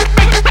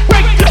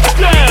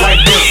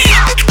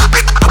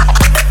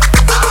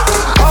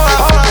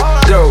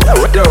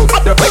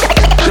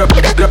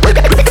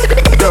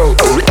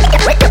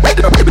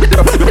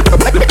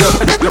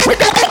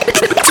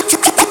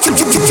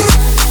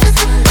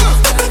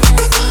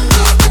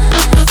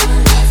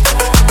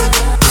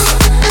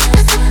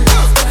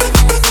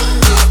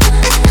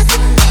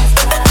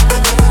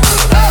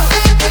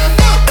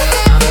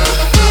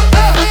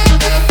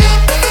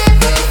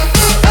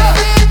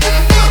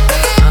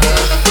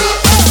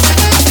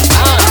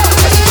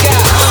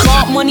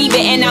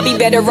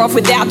 Better off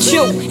without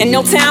you. In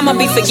no time I'll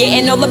be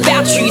forgetting all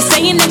about you. You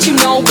saying that you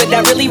know, but I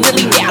really,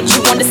 really doubt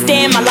you.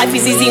 Understand my life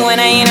is easy when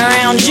I ain't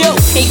around you.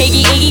 Hey,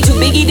 Iggy, too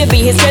biggie to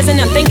be his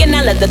present. I'm thinking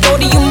I love the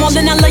thought of you more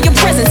than I love your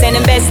presence. And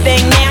the best thing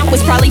now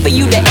is probably for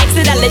you to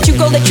exit. I let you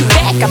go, let you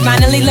back. I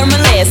finally learned my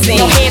lesson.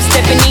 No half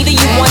stepping either,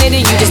 you want it or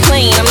you just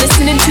playing. I'm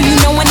listening to you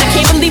knowing I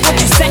can't believe what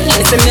you're saying.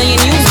 It's a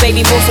million views,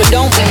 baby boy, so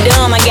don't be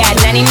dumb. I got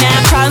 99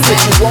 problems, but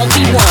you won't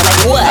be one.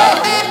 Like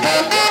what?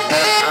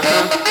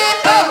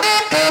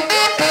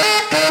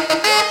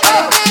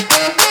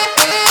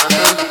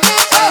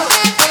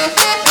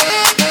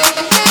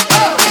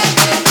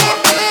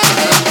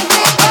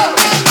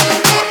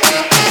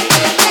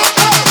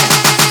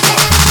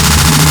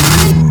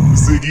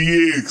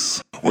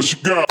 What you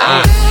got?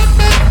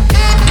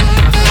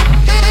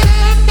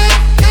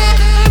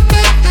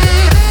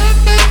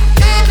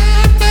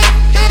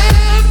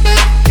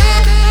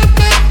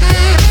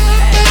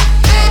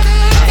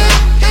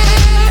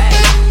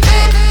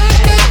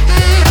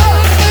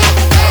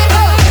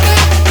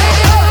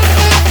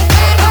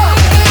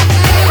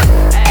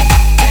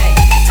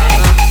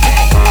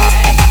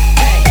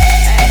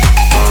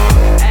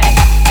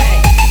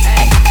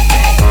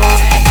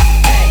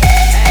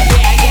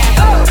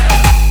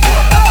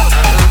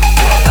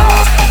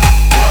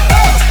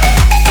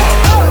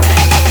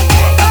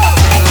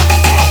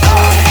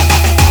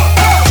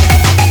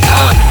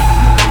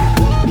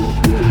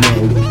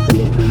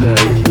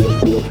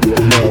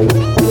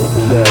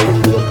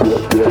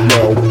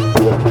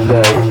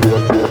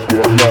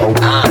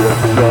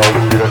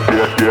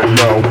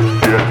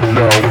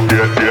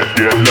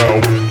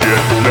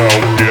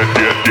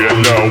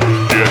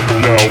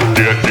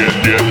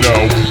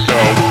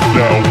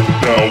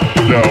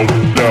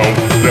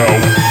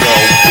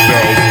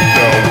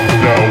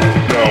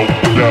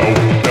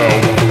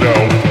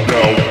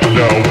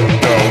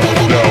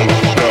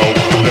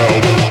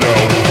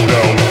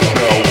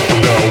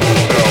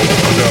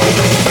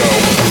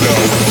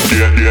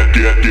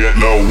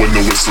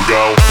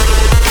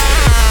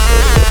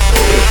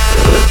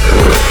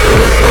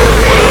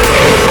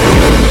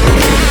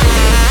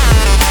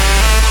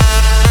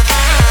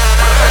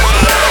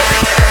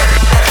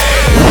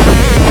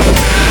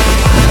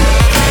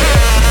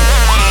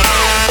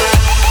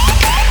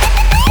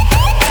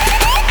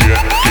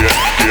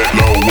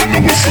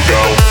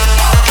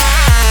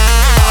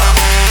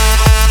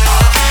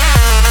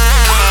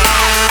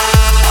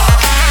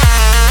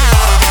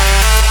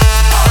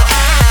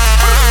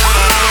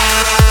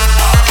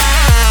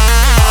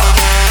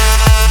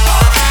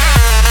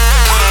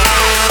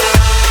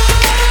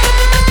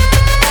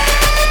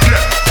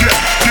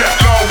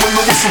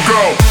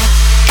 go.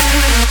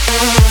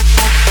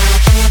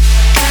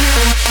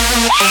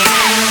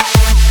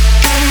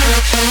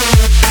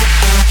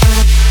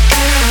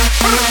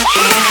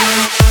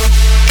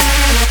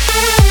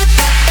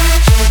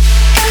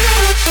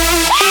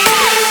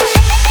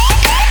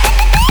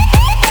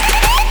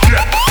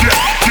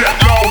 Get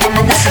low when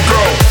the whistle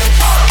go.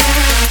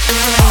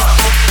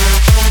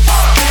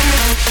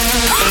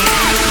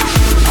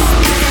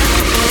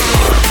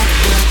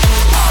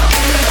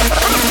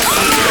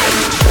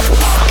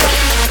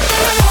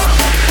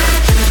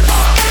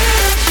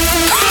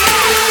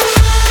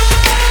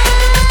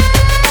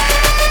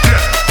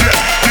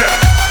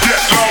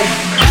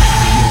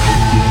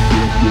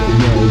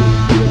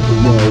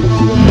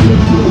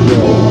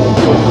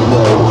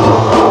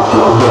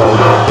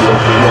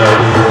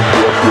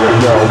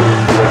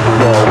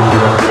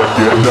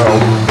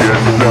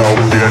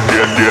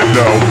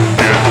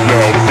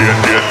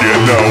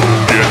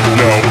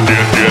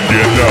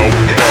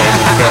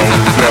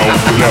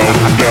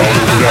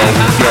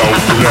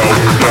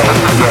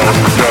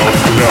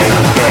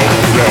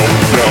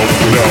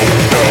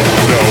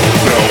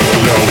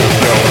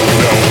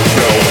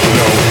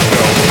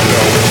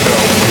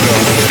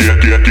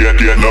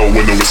 Get low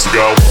when the whistle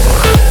go.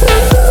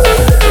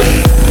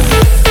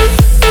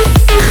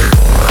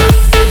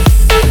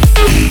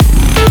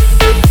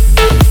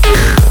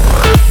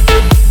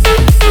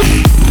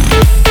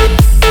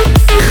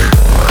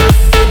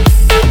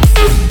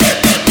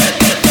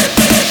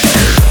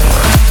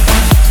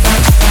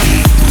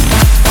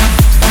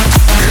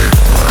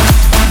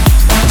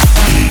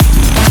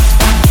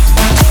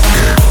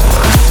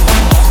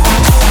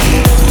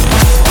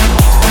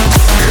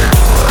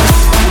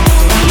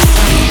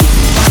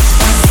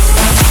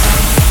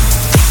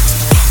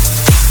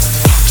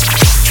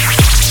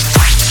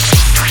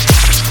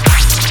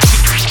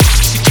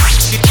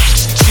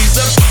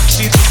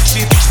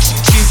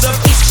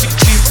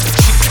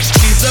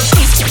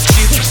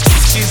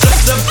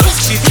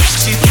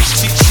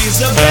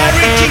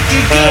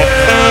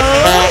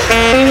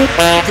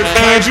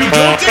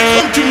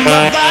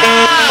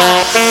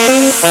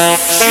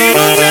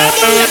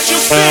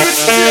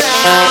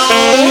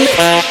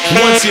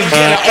 Once you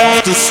get her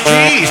off the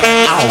street,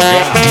 I'll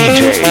get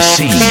DJ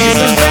C. She's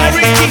a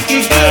very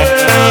kinky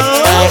girl,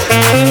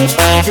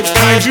 the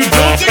kind you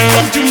don't take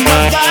home to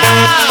mother.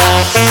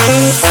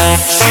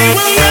 She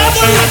will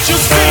never let your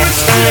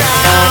spirits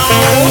down.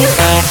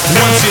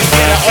 Once you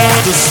get her off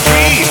the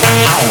street,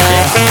 I'll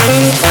get.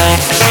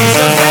 She's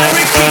a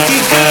very kinky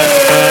girl.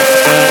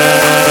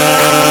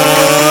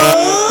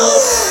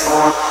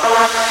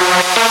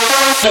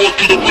 Fuck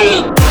to the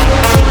moon.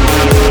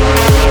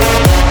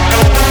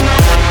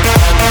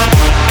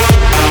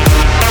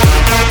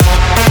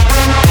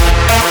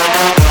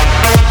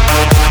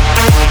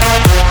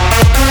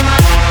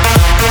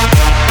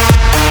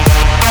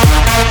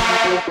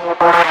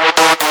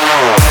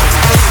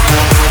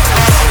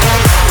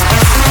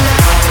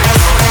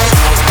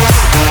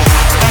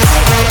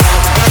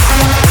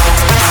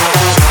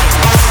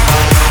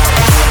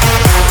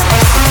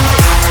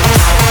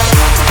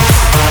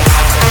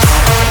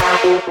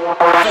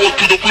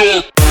 To the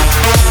floor.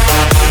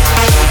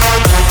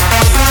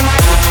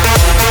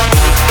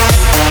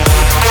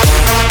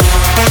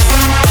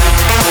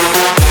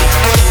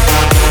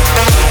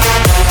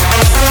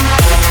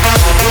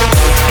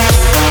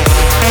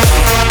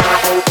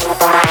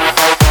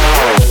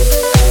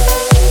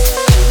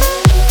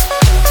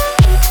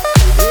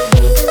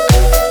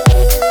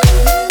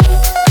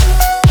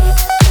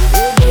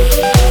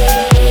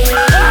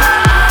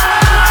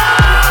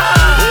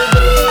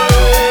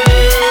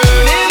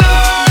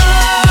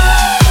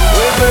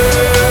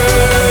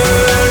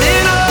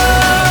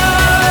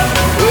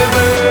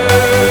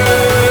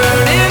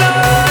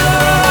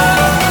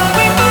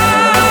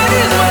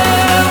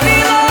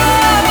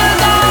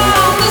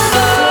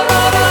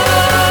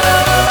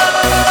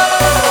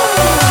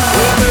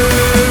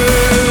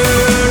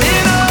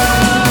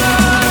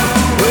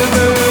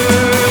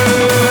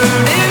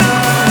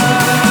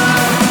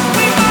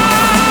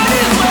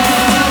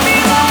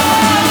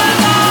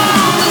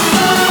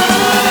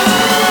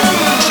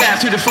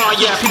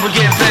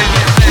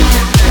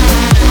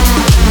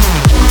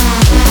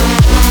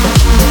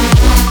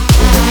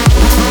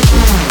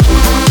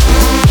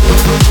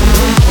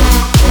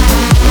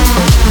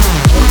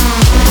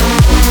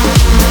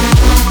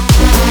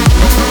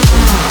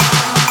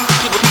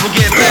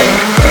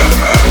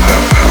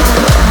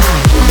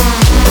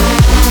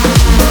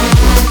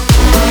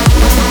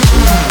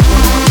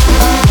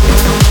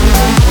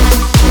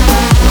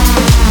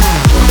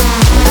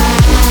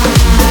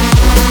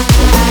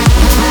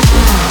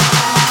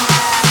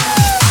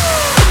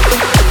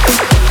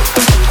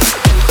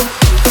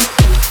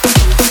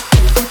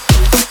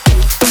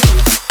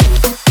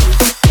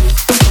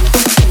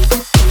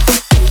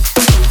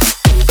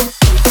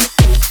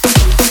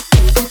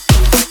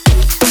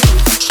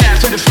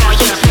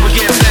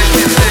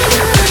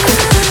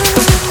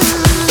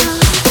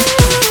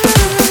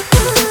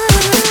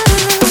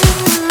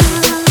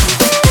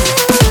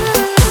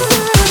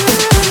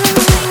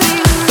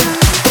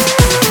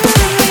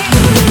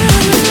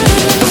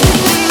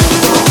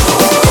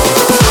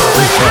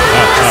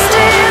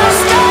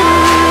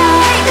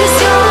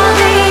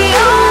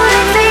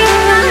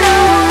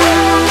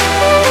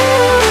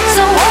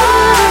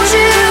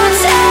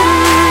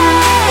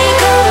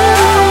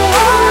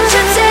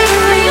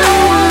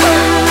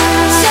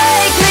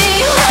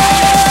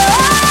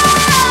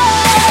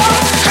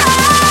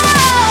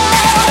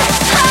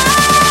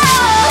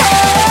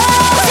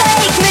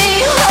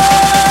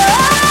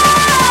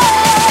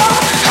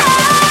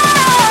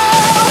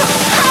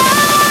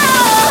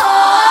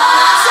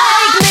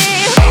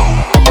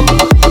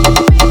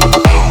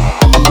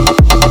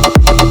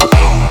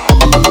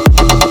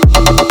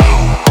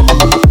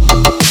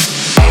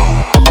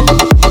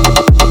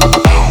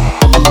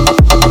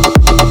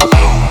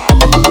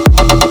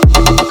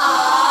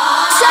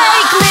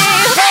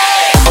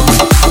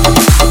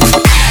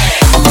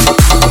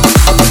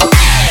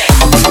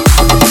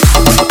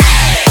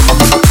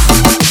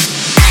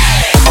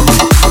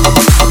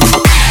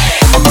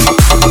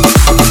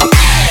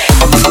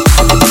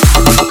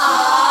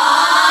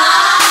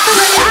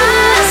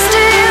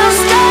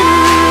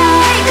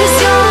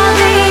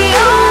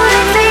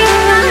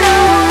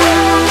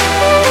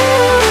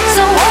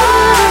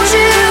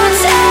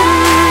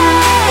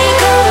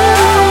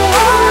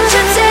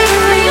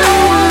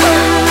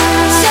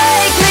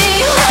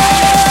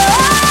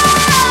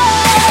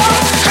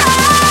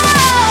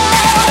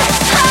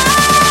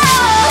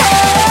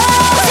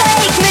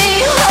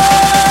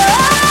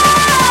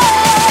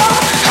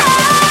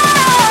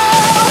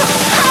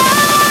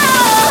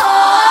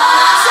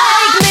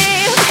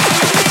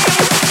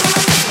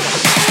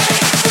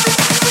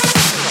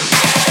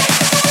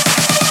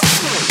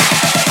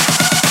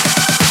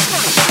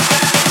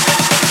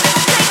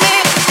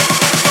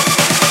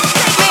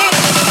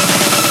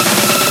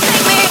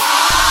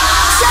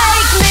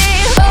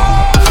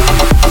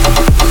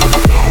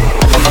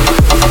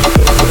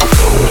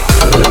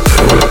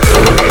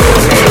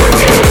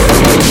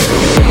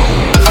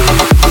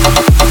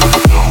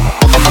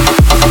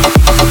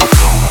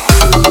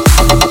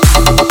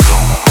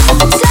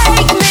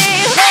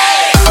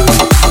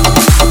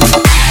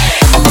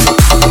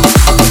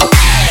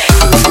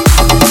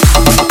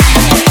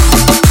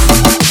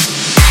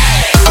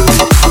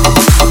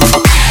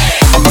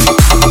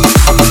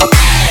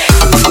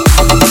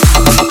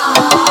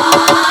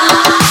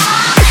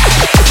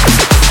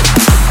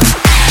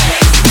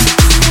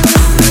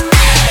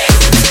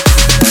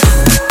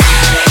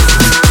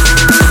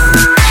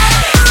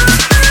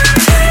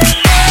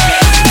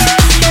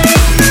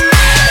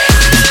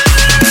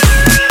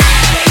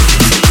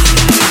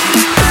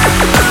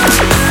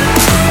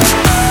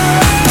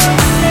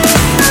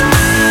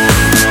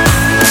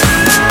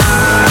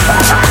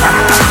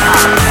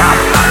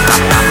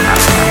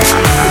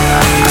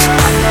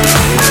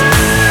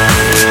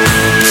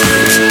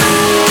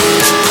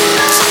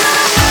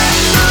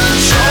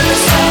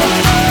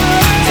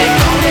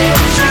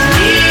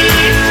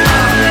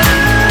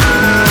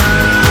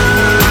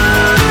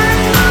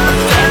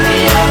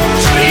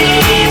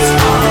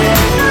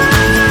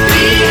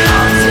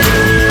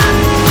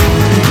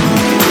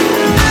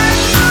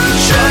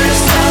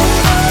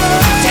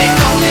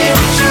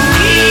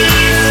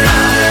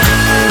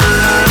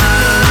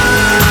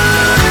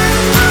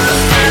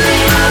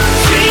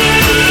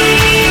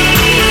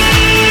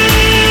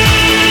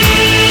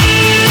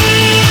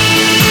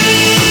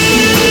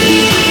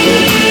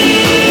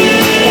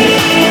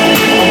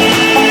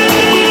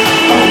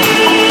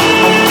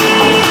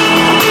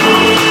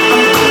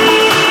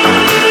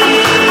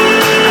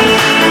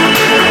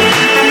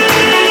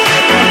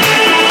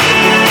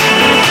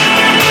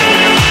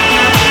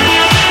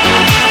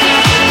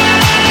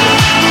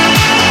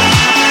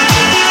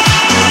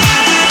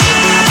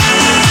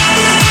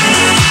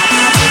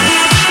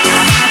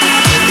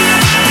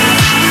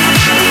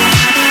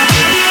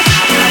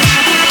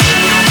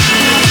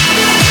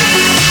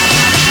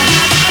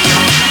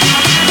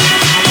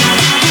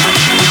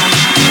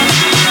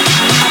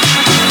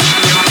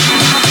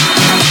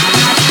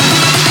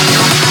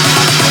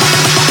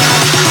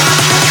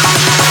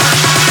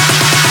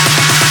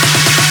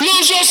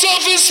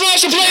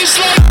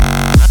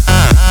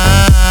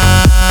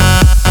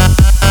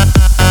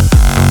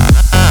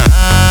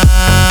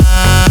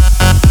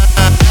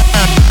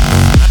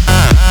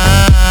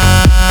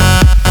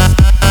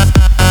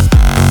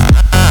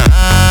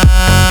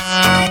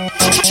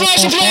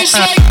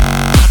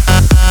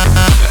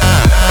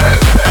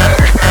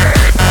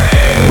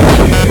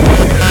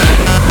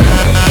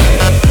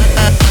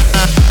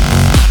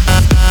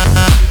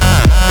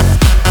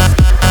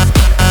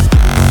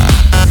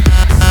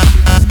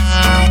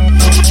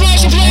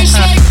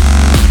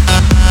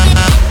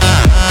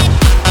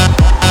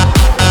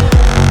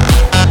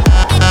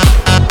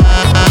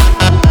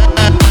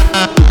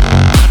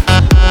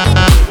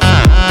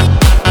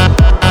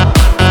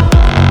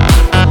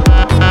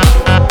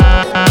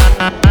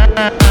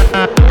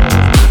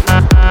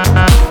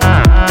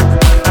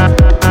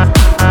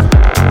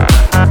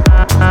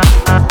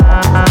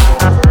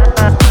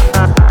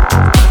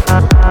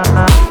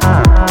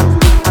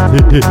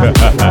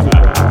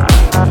 Yeah.